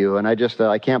of you. And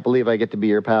I can't believe I get to be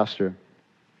your pastor.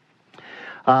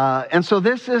 And so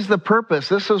this is the purpose.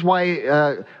 This is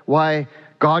why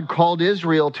God called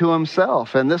Israel to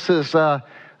himself. And this is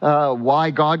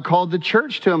why God called the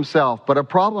church to himself. But a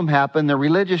problem happened. The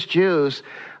religious Jews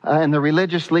and the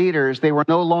religious leaders, they were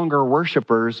no longer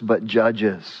worshipers, but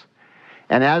judges.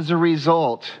 And as a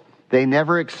result, they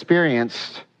never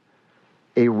experienced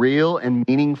a real and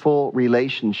meaningful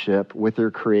relationship with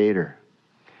their Creator.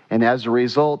 And as a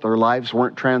result, their lives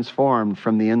weren't transformed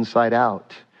from the inside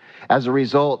out. As a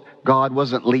result, God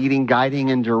wasn't leading,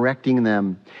 guiding, and directing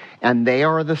them. And they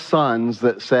are the sons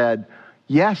that said,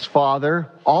 "Yes, Father,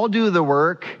 I'll do the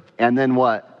work." And then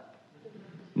what?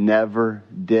 Never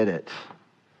did it.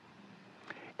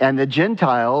 And the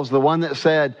Gentiles, the one that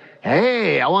said,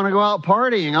 "Hey, I want to go out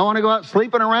partying. I want to go out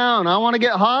sleeping around. I want to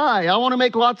get high. I want to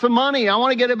make lots of money. I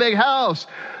want to get a big house."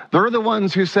 They're the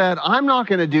ones who said, "I'm not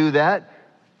going to do that."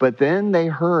 But then they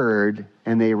heard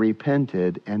and they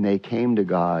repented and they came to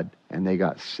God and they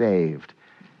got saved.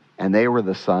 And they were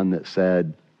the son that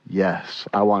said, "Yes,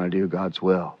 I want to do God's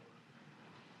will."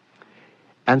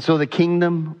 And so the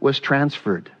kingdom was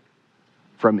transferred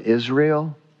from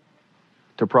Israel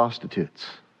to prostitutes,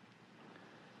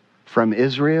 from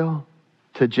Israel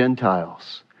to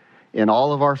Gentiles, in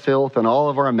all of our filth and all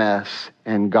of our mess.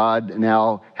 And God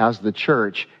now has the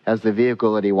church as the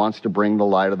vehicle that he wants to bring the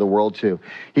light of the world to.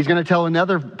 He's going to tell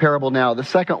another parable now, the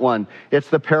second one. It's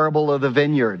the parable of the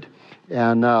vineyard.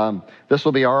 And this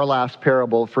will be our last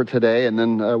parable for today, and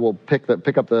then we'll pick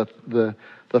up the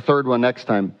third one next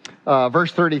time.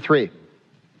 Verse 33.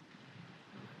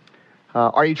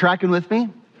 Are you tracking with me?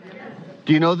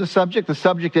 Do you know the subject? The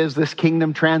subject is this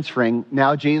kingdom transferring.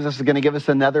 Now Jesus is going to give us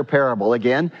another parable.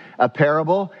 Again, a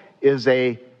parable is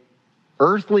a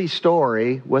earthly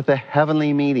story with a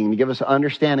heavenly meaning to give us an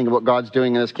understanding of what God's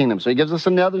doing in his kingdom. So he gives us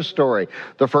another story.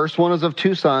 The first one is of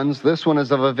two sons. This one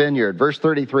is of a vineyard. Verse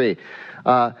 33.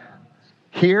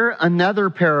 Hear another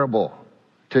parable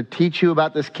to teach you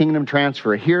about this kingdom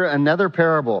transfer. Hear another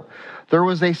parable. There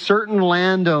was a certain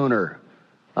landowner.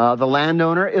 The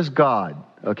landowner is God,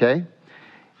 okay?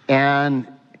 And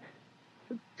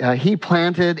he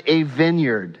planted a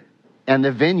vineyard. And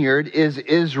the vineyard is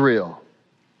Israel.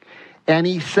 And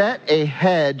he set a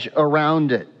hedge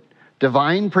around it.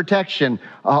 Divine protection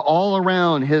all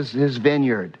around his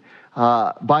vineyard.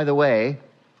 By the way,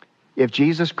 if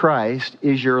Jesus Christ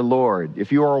is your Lord,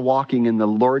 if you are walking in the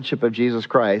lordship of Jesus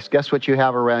Christ, guess what you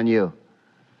have around you?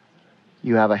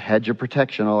 You have a hedge of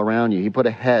protection all around you. He put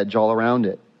a hedge all around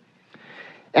it.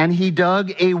 And he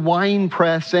dug a wine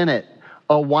press in it.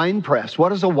 A wine press.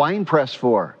 What is a wine press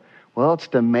for? Well, it's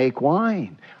to make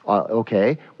wine.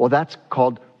 Okay, well, that's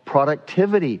called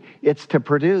productivity. It's to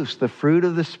produce the fruit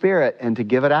of the Spirit and to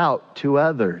give it out to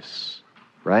others,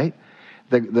 right?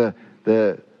 To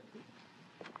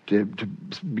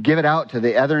give it out to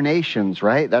the other nations,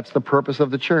 right? That's the purpose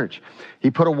of the church.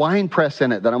 He put a wine press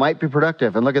in it that it might be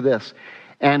productive. And look at this.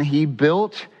 And he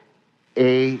built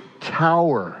a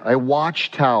tower, a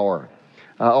watchtower.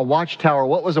 A watchtower.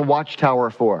 What was a watchtower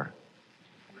for?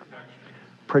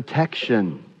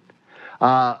 Protection.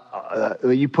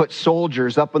 You put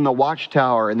soldiers up in the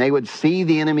watchtower and they would see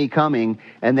the enemy coming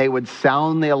and they would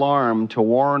sound the alarm to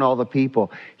warn all the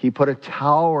people. He put a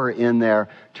tower in there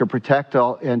to protect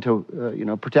all and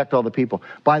to protect all the people.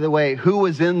 By the way, who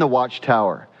was in the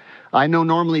watchtower? I know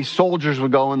normally soldiers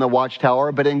would go in the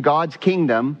watchtower, but in God's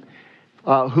kingdom,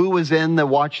 who was in the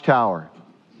watchtower?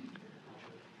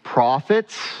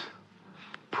 Prophets,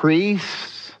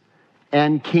 priests,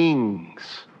 and kings,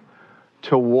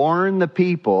 to warn the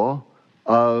people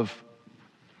of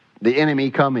the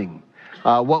enemy coming.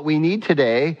 What we need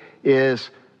today is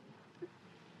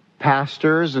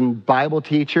pastors and Bible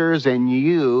teachers and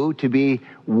you to be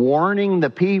warning the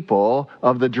people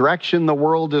of the direction the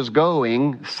world is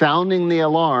going, sounding the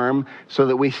alarm so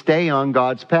that we stay on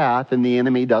God's path and the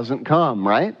enemy doesn't come,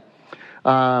 right?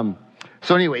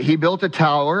 So anyway, he built a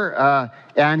tower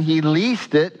and he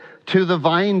leased it to the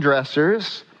vine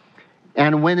dressers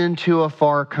and went into a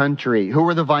far country. Who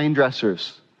were the vine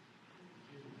dressers?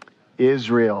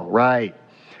 Israel, right.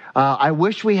 I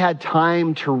wish we had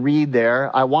time to read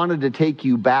there. I wanted to take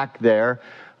you back there.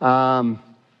 I'm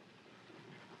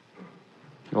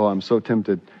so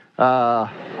tempted. Well,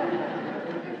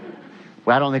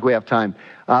 I don't think we have time.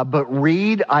 But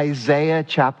read Isaiah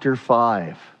chapter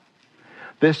 5.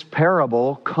 This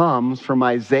parable comes from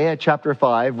Isaiah chapter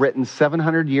 5, written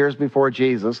 700 years before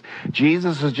Jesus.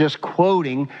 Jesus is just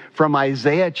quoting from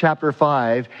Isaiah chapter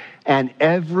 5, and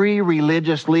every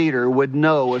religious leader would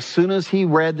know as soon as he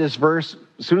read this verse,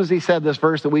 as soon as he said this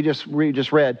verse that we just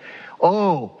read,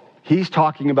 oh, he's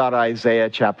talking about Isaiah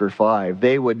chapter 5.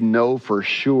 They would know for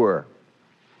sure.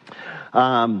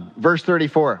 Verse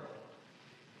 34.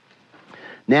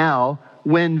 Now,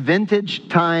 when vintage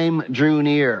time drew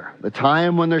near, the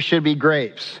time when there should be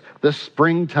grapes, the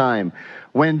springtime,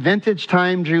 when vintage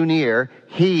time drew near,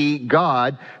 he,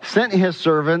 God, sent his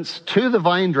servants to the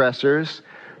vine dressers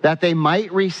that they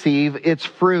might receive its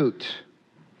fruit.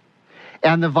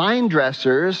 And the vine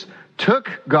dressers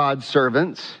took God's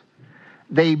servants,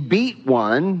 they beat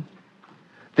one,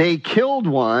 they killed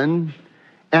one,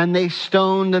 and they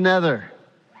stoned another.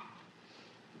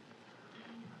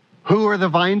 Who are the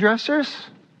vine dressers?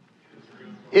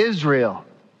 Israel.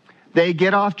 They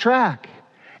get off track.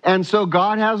 And so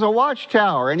God has a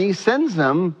watchtower, and he sends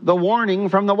them the warning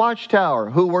from the watchtower.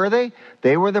 Who were they?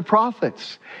 They were the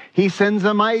prophets. He sends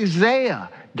them Isaiah.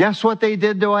 Guess what they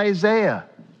did to Isaiah?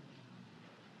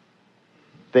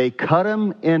 They cut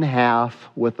him in half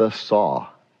with a saw.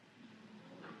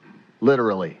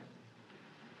 Literally.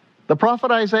 The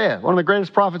prophet Isaiah, one of the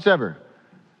greatest prophets ever.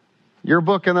 Your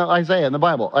book in Isaiah in the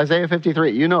Bible, Isaiah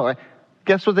 53, you know it.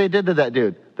 Guess what they did to that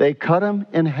dude? They cut him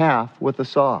in half with a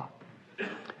saw.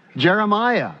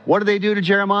 Jeremiah, what did they do to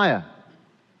Jeremiah?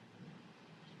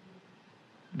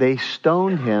 They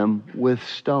stoned him with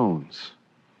stones.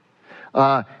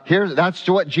 That's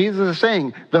what Jesus is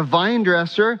saying. The vine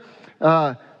dresser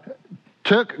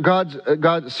took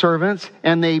God's servants,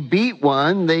 and they beat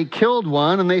one, they killed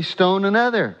one, and they stoned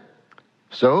another.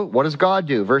 So, what does God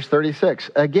do? Verse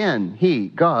 36. Again, he,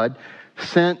 God,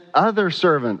 sent other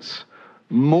servants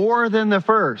more than the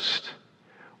first.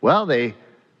 Well, they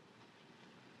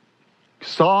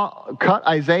cut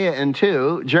Isaiah in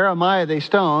two. Jeremiah they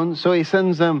stoned, so he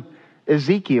sends them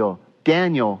Ezekiel,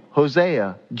 Daniel,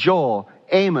 Hosea, Joel,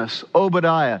 Amos,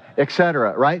 Obadiah,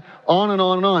 etc. Right? On and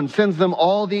on and on. Sends them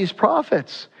all these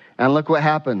prophets. And look what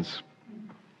happens.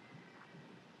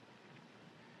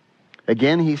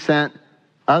 Again, he sent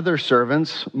other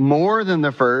servants more than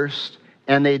the first,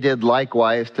 and they did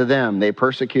likewise to them. They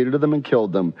persecuted them and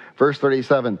killed them. Verse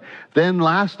 37. Then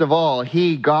last of all,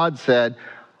 he, God, said,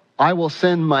 I will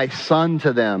send my son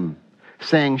to them,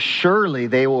 saying, surely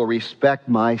they will respect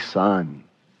my son.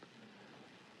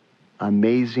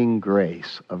 Amazing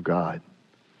grace of God.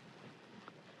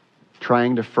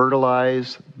 Trying to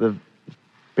fertilize the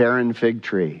barren fig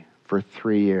tree for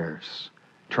 3 years.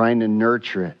 Trying to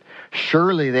nurture it.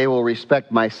 Surely they will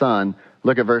respect my son.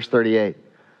 Look at verse 38.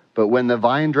 But when the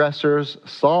vine dressers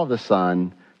saw the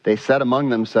son, they said among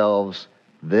themselves,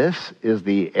 this is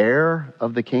the heir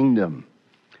of the kingdom.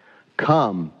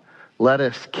 Come, let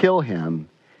us kill him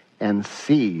and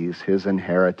seize his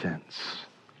inheritance.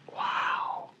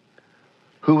 Wow.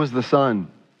 Who was the son?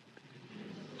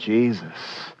 Jesus.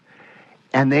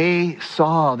 And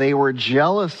they were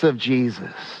jealous of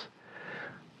Jesus.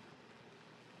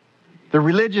 The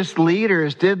religious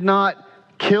leaders did not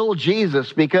kill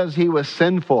Jesus because he was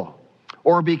sinful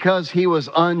or because he was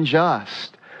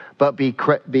unjust, but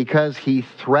because he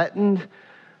threatened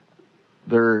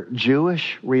their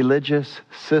Jewish religious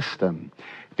system,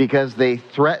 because he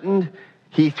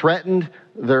threatened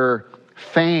their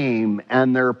fame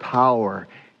and their power.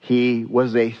 He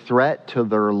was a threat to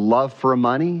their love for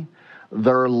money,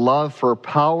 their love for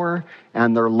power,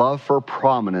 and their love for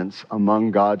prominence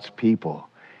among God's people.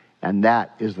 And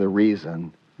that is the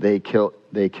reason they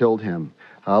killed him.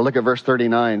 Look at verse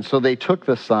 39. So they took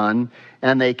the son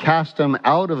and they cast him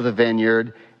out of the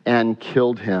vineyard and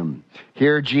killed him.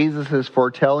 Here Jesus is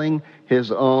foretelling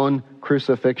his own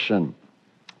crucifixion.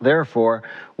 Therefore,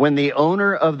 when the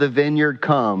owner of the vineyard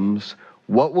comes,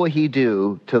 what will he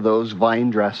do to those vine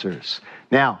dressers?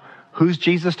 Now, who's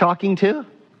Jesus talking to?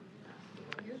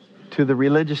 To the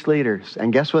religious leaders.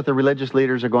 And guess what the religious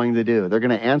leaders are going to do? They're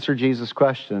going to answer Jesus'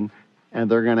 question, and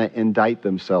they're going to indict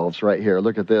themselves right here.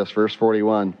 Look at this, verse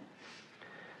 41.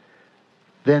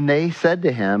 Then they said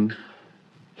to him,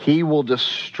 he will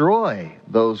destroy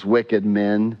those wicked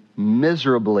men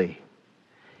miserably,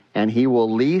 and he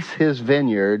will lease his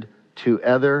vineyard to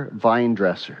other vine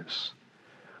dressers,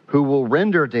 who will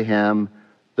render to him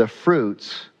the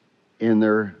fruits in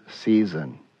their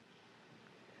season.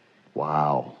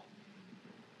 Wow.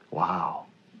 Wow.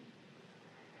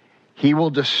 He will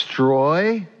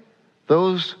destroy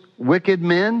those wicked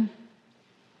men.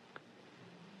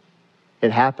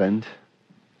 It happened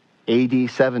AD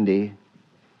 70.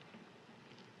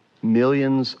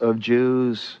 Millions of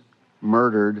Jews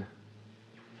murdered,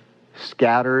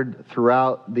 scattered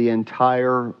throughout the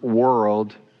entire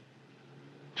world,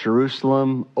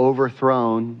 Jerusalem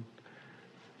overthrown,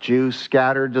 Jews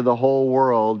scattered to the whole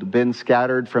world, been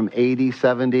scattered from AD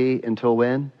 70 until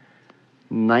when?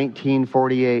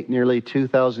 1948, nearly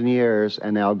 2,000 years,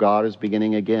 and now God is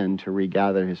beginning again to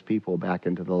regather his people back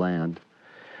into the land,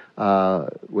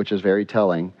 which is very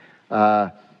telling.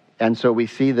 And so we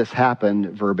see this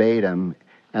happen verbatim.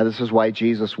 Now this is why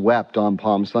Jesus wept on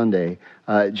Palm Sunday.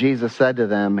 Jesus said to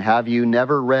them, "Have you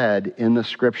never read in the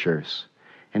scriptures?"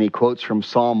 And he quotes from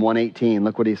Psalm 118.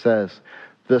 Look what he says.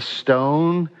 "The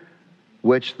stone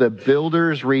which the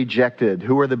builders rejected."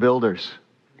 Who are the builders?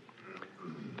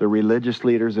 The religious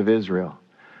leaders of Israel.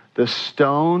 The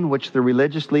stone which the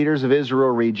religious leaders of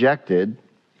Israel rejected.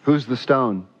 Who's the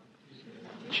stone?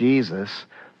 Jesus.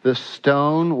 The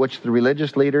stone which the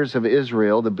religious leaders of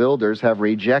Israel, the builders, have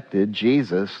rejected,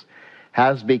 Jesus,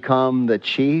 has become the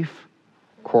chief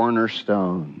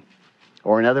cornerstone.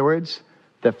 Or in other words,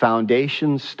 the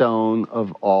foundation stone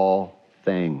of all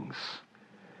things.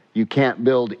 You can't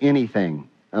build anything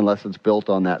unless it's built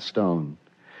on that stone.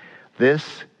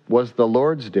 This was the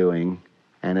Lord's doing,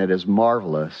 and it is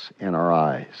marvelous in our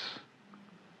eyes.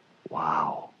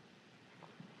 Wow.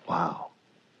 Wow.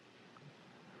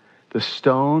 The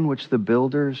stone which the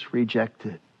builders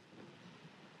rejected.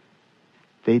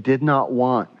 They did not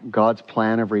want God's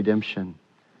plan of redemption.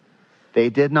 They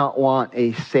did not want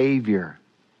a Savior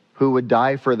who would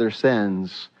die for their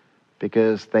sins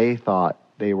because they thought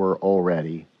they were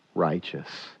already righteous.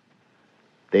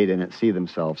 They didn't see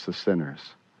themselves as sinners.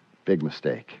 Big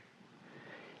mistake.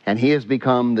 And he has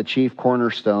become the chief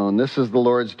cornerstone. This is the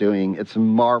Lord's doing. It's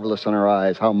marvelous in our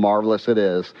eyes, how marvelous it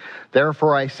is.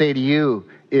 Therefore I say to you,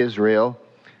 Israel,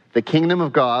 the kingdom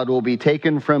of God will be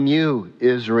taken from you,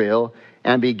 Israel,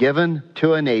 and be given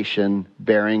to a nation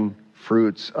bearing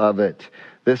fruits of it.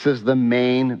 This is the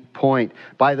main point.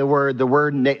 By the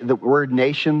word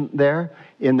nation there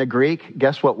in the Greek,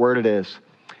 guess what word it is?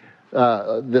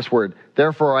 This word.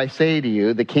 Therefore I say to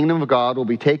you, the kingdom of God will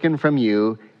be taken from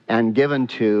you and given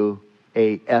to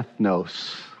a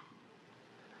ethnos.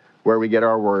 Where we get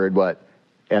our word, what?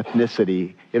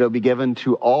 Ethnicity. It'll be given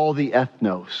to all the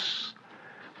ethnos.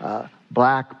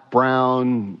 Black,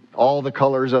 brown, all the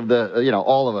colors of the,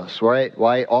 all of us, right?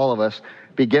 White, all of us.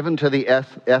 Be given to the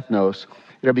ethnos.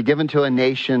 It'll be given to a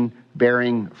nation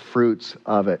bearing fruits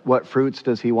of it. What fruits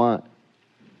does he want?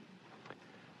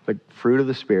 The fruit of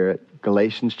the Spirit,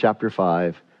 Galatians chapter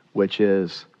 5, which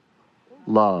is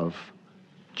love,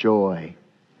 joy,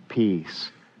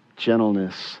 peace,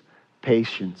 gentleness,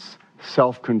 patience,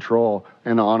 self-control,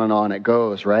 and on it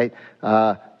goes, right?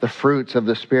 The fruits of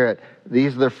the Spirit.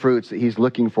 These are the fruits that he's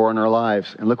looking for in our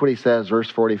lives. And look what he says, verse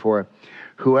 44.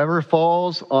 Whoever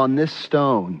falls on this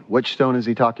stone, which stone is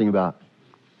he talking about?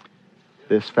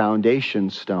 This foundation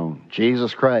stone,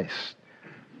 Jesus Christ,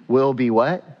 will be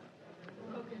what?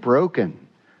 Broken.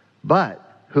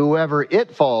 But whoever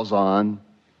it falls on,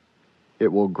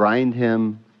 it will grind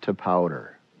him to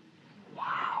powder.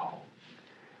 Wow.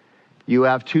 You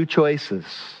have two choices.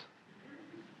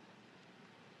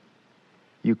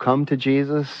 You come to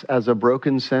Jesus as a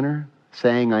broken sinner,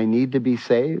 saying, I need to be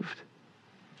saved.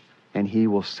 And he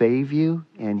will save you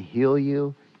and heal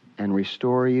you and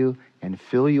restore you and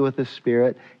fill you with the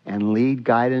Spirit and lead,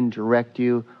 guide, and direct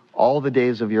you all the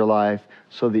days of your life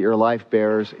so that your life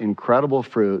bears incredible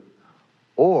fruit.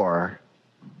 Or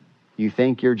you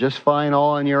think you're just fine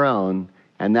all on your own,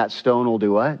 and that stone will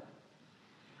do what?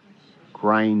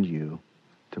 Grind you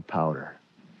to powder.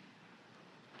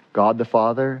 God the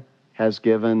Father has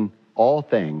given all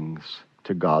things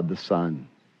to God the Son.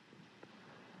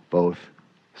 Both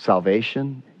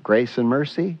salvation, grace and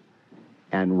mercy,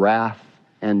 and wrath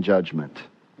and judgment.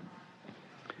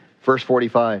 Verse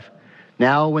 45.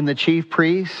 Now when the chief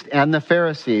priest and the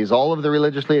Pharisees, all of the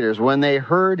religious leaders, when they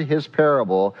heard his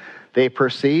parable, they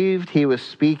perceived he was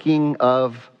speaking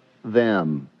of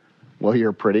them. Well,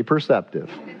 you're pretty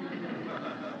perceptive.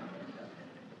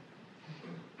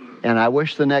 And I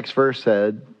wish the next verse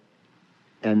said,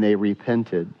 and they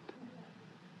repented.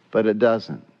 But it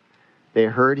doesn't. They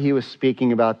heard he was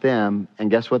speaking about them, and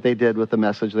guess what they did with the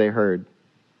message they heard?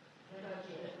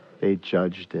 They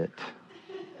judged it.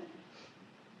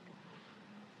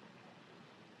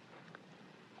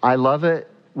 I love it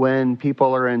when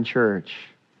people are in church,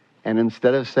 and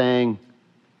instead of saying,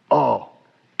 oh,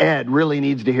 Ed really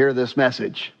needs to hear this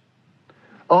message.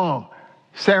 Oh,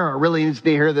 Sarah really needs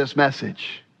to hear this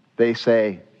message. They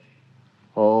say,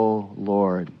 oh,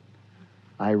 Lord,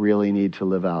 I really need to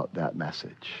live out that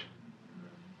message.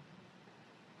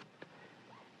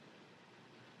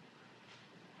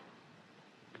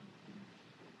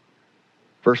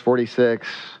 Verse 46,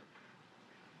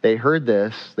 they heard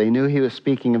this, they knew he was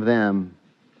speaking of them,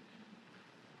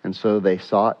 and so they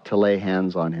sought to lay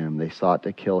hands on him. They sought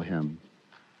to kill him.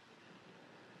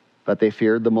 But they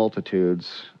feared the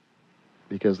multitudes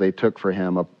because they took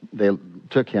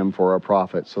him for a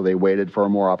prophet, so they waited for a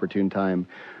more opportune time.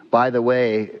 By the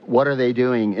way, what are they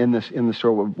doing in the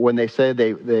story? When they said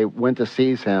they went to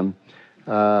seize him,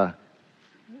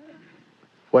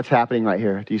 what's happening right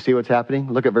here? Do you see what's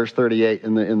happening? Look at verse 38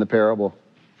 in the parable.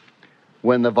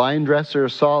 When the vine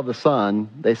dressers saw the son,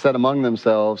 they said among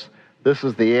themselves, "This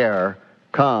is the heir.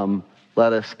 Come,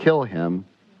 let us kill him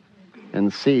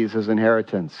and seize his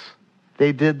inheritance."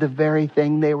 They did the very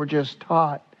thing they were just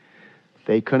taught.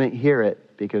 They couldn't hear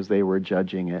it because they were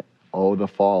judging it. Oh, the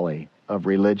folly of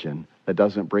religion that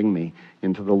doesn't bring me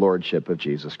into the lordship of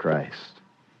Jesus Christ.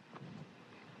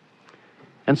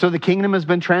 And so the kingdom has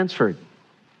been transferred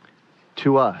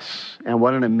to us. And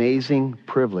what an amazing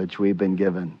privilege we've been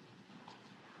given.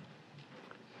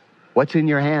 What's in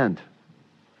your hand?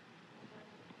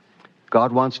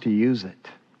 God wants to use it.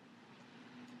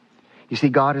 You see,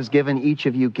 God has given each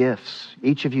of you gifts,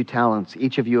 each of you talents,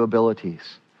 each of you abilities.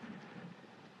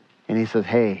 And he says,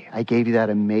 hey, I gave you that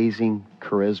amazing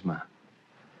charisma.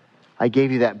 I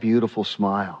gave you that beautiful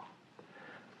smile.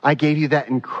 I gave you that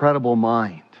incredible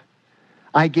mind.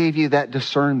 I gave you that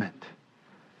discernment.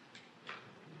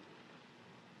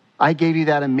 I gave you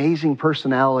that amazing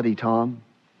personality, Tom,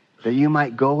 that you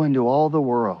might go into all the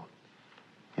world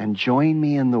and join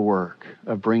me in the work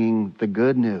of bringing the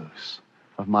good news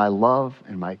of my love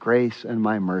and my grace and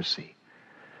my mercy,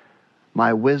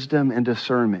 my wisdom and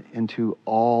discernment into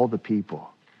all the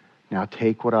people. Now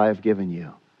take what I have given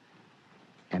you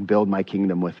and build my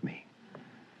kingdom with me.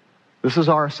 This is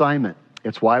our assignment.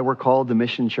 It's why we're called the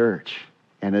Mission Church.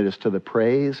 And it is to the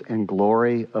praise and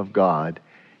glory of God.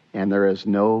 And there is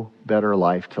no better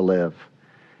life to live.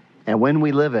 And when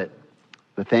we live it,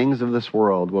 the things of this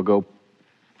world will go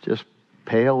just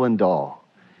pale and dull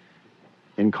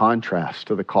in contrast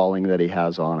to the calling that he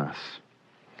has on us.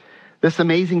 This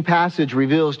amazing passage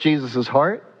reveals Jesus'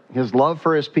 heart, his love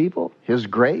for his people, his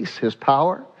grace, his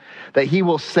power, that he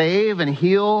will save and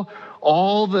heal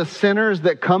all the sinners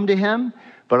that come to him,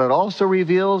 but it also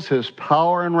reveals his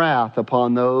power and wrath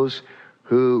upon those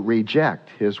who reject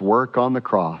his work on the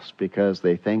cross because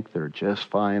they think they're just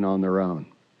fine on their own.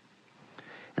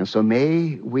 And so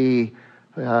may we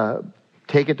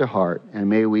take it to heart, and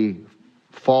may we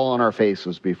fall on our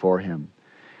faces before him.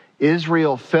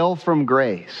 Israel fell from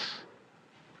grace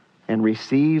and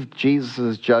received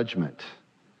Jesus' judgment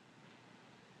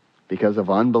because of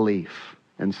unbelief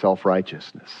and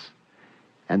self-righteousness.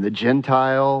 And the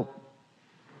Gentile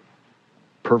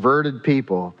perverted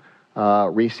people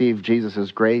received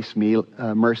Jesus' grace,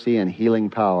 mercy, and healing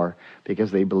power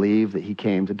because they believed that he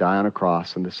came to die on a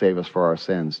cross and to save us for our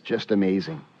sins. Just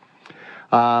amazing.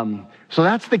 So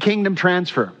that's the kingdom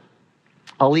transfer.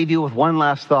 I'll leave you with one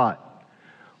last thought.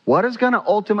 What is going to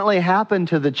ultimately happen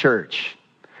to the church?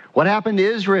 What happened to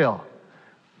Israel?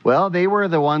 Well, they were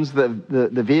the ones,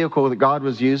 the vehicle that God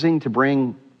was using to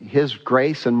bring his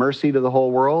grace and mercy to the whole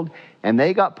world, and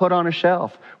they got put on a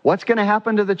shelf. What's going to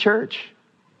happen to the church?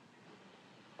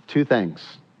 Two things.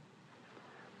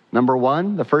 Number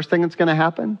one, the first thing that's going to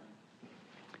happen,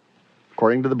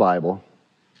 according to the Bible,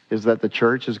 is that the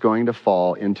church is going to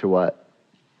fall into what?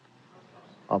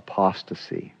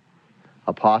 Apostasy.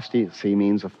 Apostasy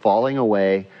means a falling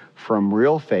away from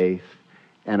real faith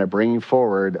and a bringing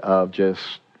forward of just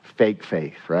fake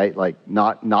faith, right? Like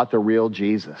not the real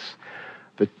Jesus.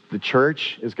 The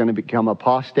church is going to become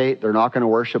apostate. They're not going to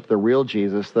worship the real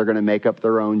Jesus. They're going to make up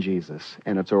their own Jesus,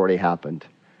 and it's already happened.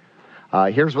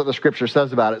 Here's what the scripture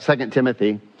says about it. 2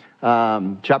 Timothy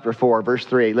chapter 4, verse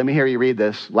 3. Let me hear you read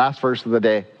this. Last verse of the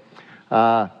day.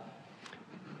 For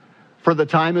the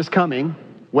time is coming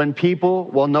when people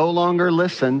will no longer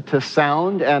listen to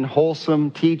sound and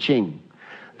wholesome teaching.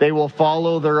 They will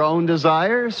follow their own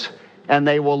desires, and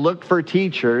they will look for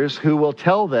teachers who will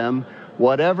tell them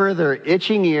whatever their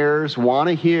itching ears want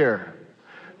to hear.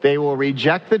 They will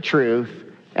reject the truth,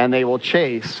 and they will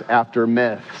chase after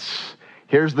myths.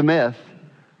 Here's the myth.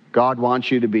 God wants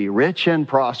you to be rich and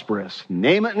prosperous.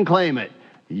 Name it and claim it.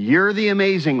 You're the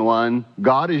amazing one.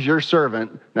 God is your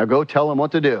servant. Now go tell him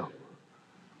what to do.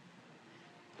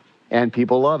 And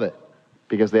people love it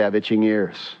because they have itching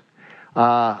ears.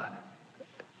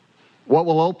 What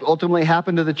will ultimately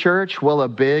happen to the church? Well, a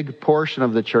big portion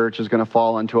of the church is going to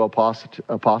fall into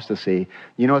apostasy.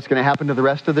 You know what's going to happen to the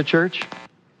rest of the church?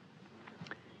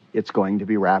 It's going to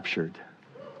be raptured.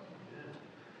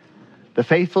 The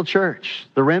faithful church,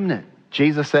 the remnant,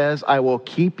 Jesus says, I will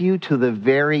keep you to the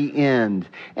very end,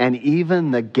 and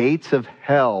even the gates of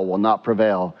hell will not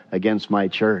prevail against my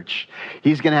church.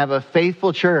 He's going to have a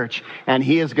faithful church, and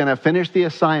he is going to finish the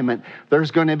assignment.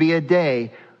 There's going to be a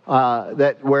day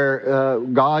where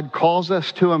God calls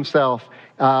us to himself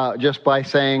just by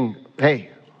saying, hey,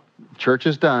 church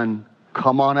is done.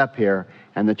 Come on up here.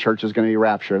 And the church is going to be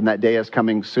raptured. And that day is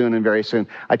coming soon and very soon.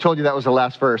 I told you that was the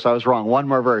last verse. I was wrong. One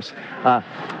more verse.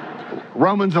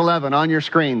 Romans 11 on your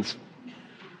screens.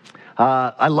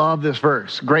 I love this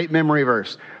verse. Great memory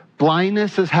verse.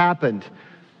 Blindness has happened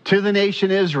to the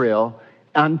nation Israel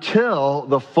until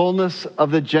the fullness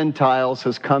of the Gentiles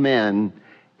has come in,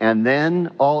 and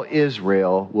then all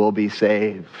Israel will be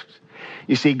saved.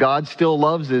 You see, God still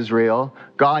loves Israel.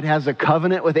 God has a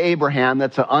covenant with Abraham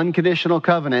that's an unconditional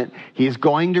covenant. He's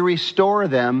going to restore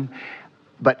them,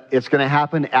 but it's going to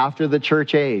happen after the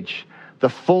church age. The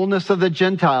fullness of the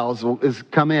Gentiles is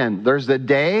come in. There's a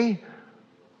day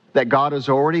that God has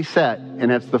already set,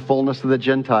 and it's the fullness of the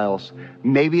Gentiles.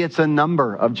 Maybe it's a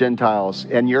number of Gentiles,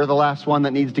 and you're the last one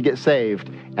that needs to get saved.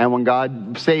 And when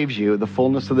God saves you, the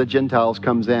fullness of the Gentiles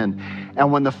comes in.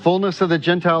 And when the fullness of the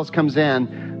Gentiles comes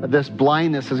in, this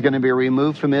blindness is going to be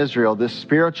removed from Israel. This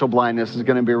spiritual blindness is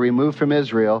going to be removed from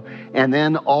Israel. And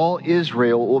then all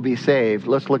Israel will be saved.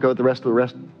 Let's look at the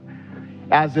rest.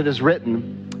 As it is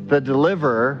written, the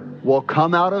deliverer will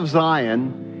come out of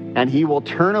Zion, and he will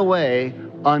turn away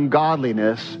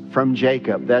ungodliness from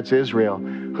Jacob. That's Israel.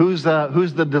 Who's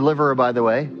the deliverer, by the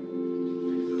way?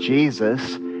 Jesus.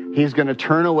 He's going to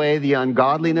turn away the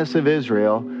ungodliness of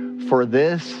Israel. For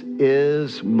this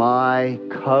is my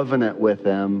covenant with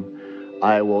them.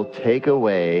 I will take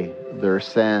away their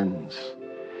sins.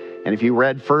 And if you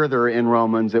read further in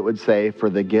Romans, it would say, for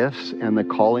the gifts and the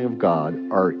calling of God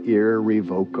are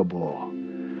irrevocable.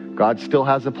 God still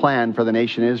has a plan for the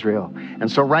nation Israel. And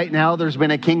so right now there's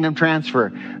been a kingdom transfer.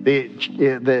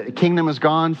 The kingdom has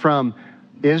gone from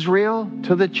Israel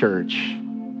to the church.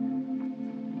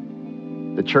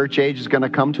 The church age is going to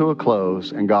come to a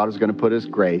close, and God is going to put his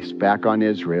grace back on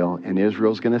Israel, and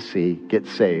Israel's going to get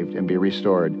saved and be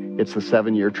restored. It's the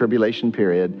 7-year tribulation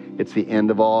period. It's the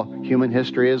end of all human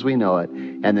history as we know it.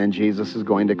 And then Jesus is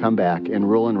going to come back and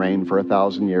rule and reign for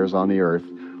 1,000 years on the earth,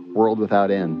 world without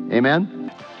end.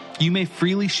 Amen? You may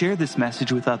freely share this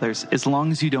message with others as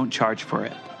long as you don't charge for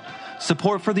it.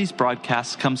 Support for these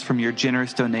broadcasts comes from your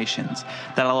generous donations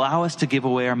that allow us to give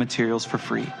away our materials for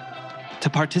free. To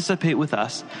participate with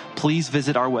us, please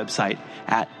visit our website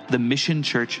at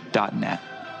themissionchurch.net.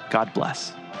 God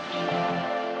bless.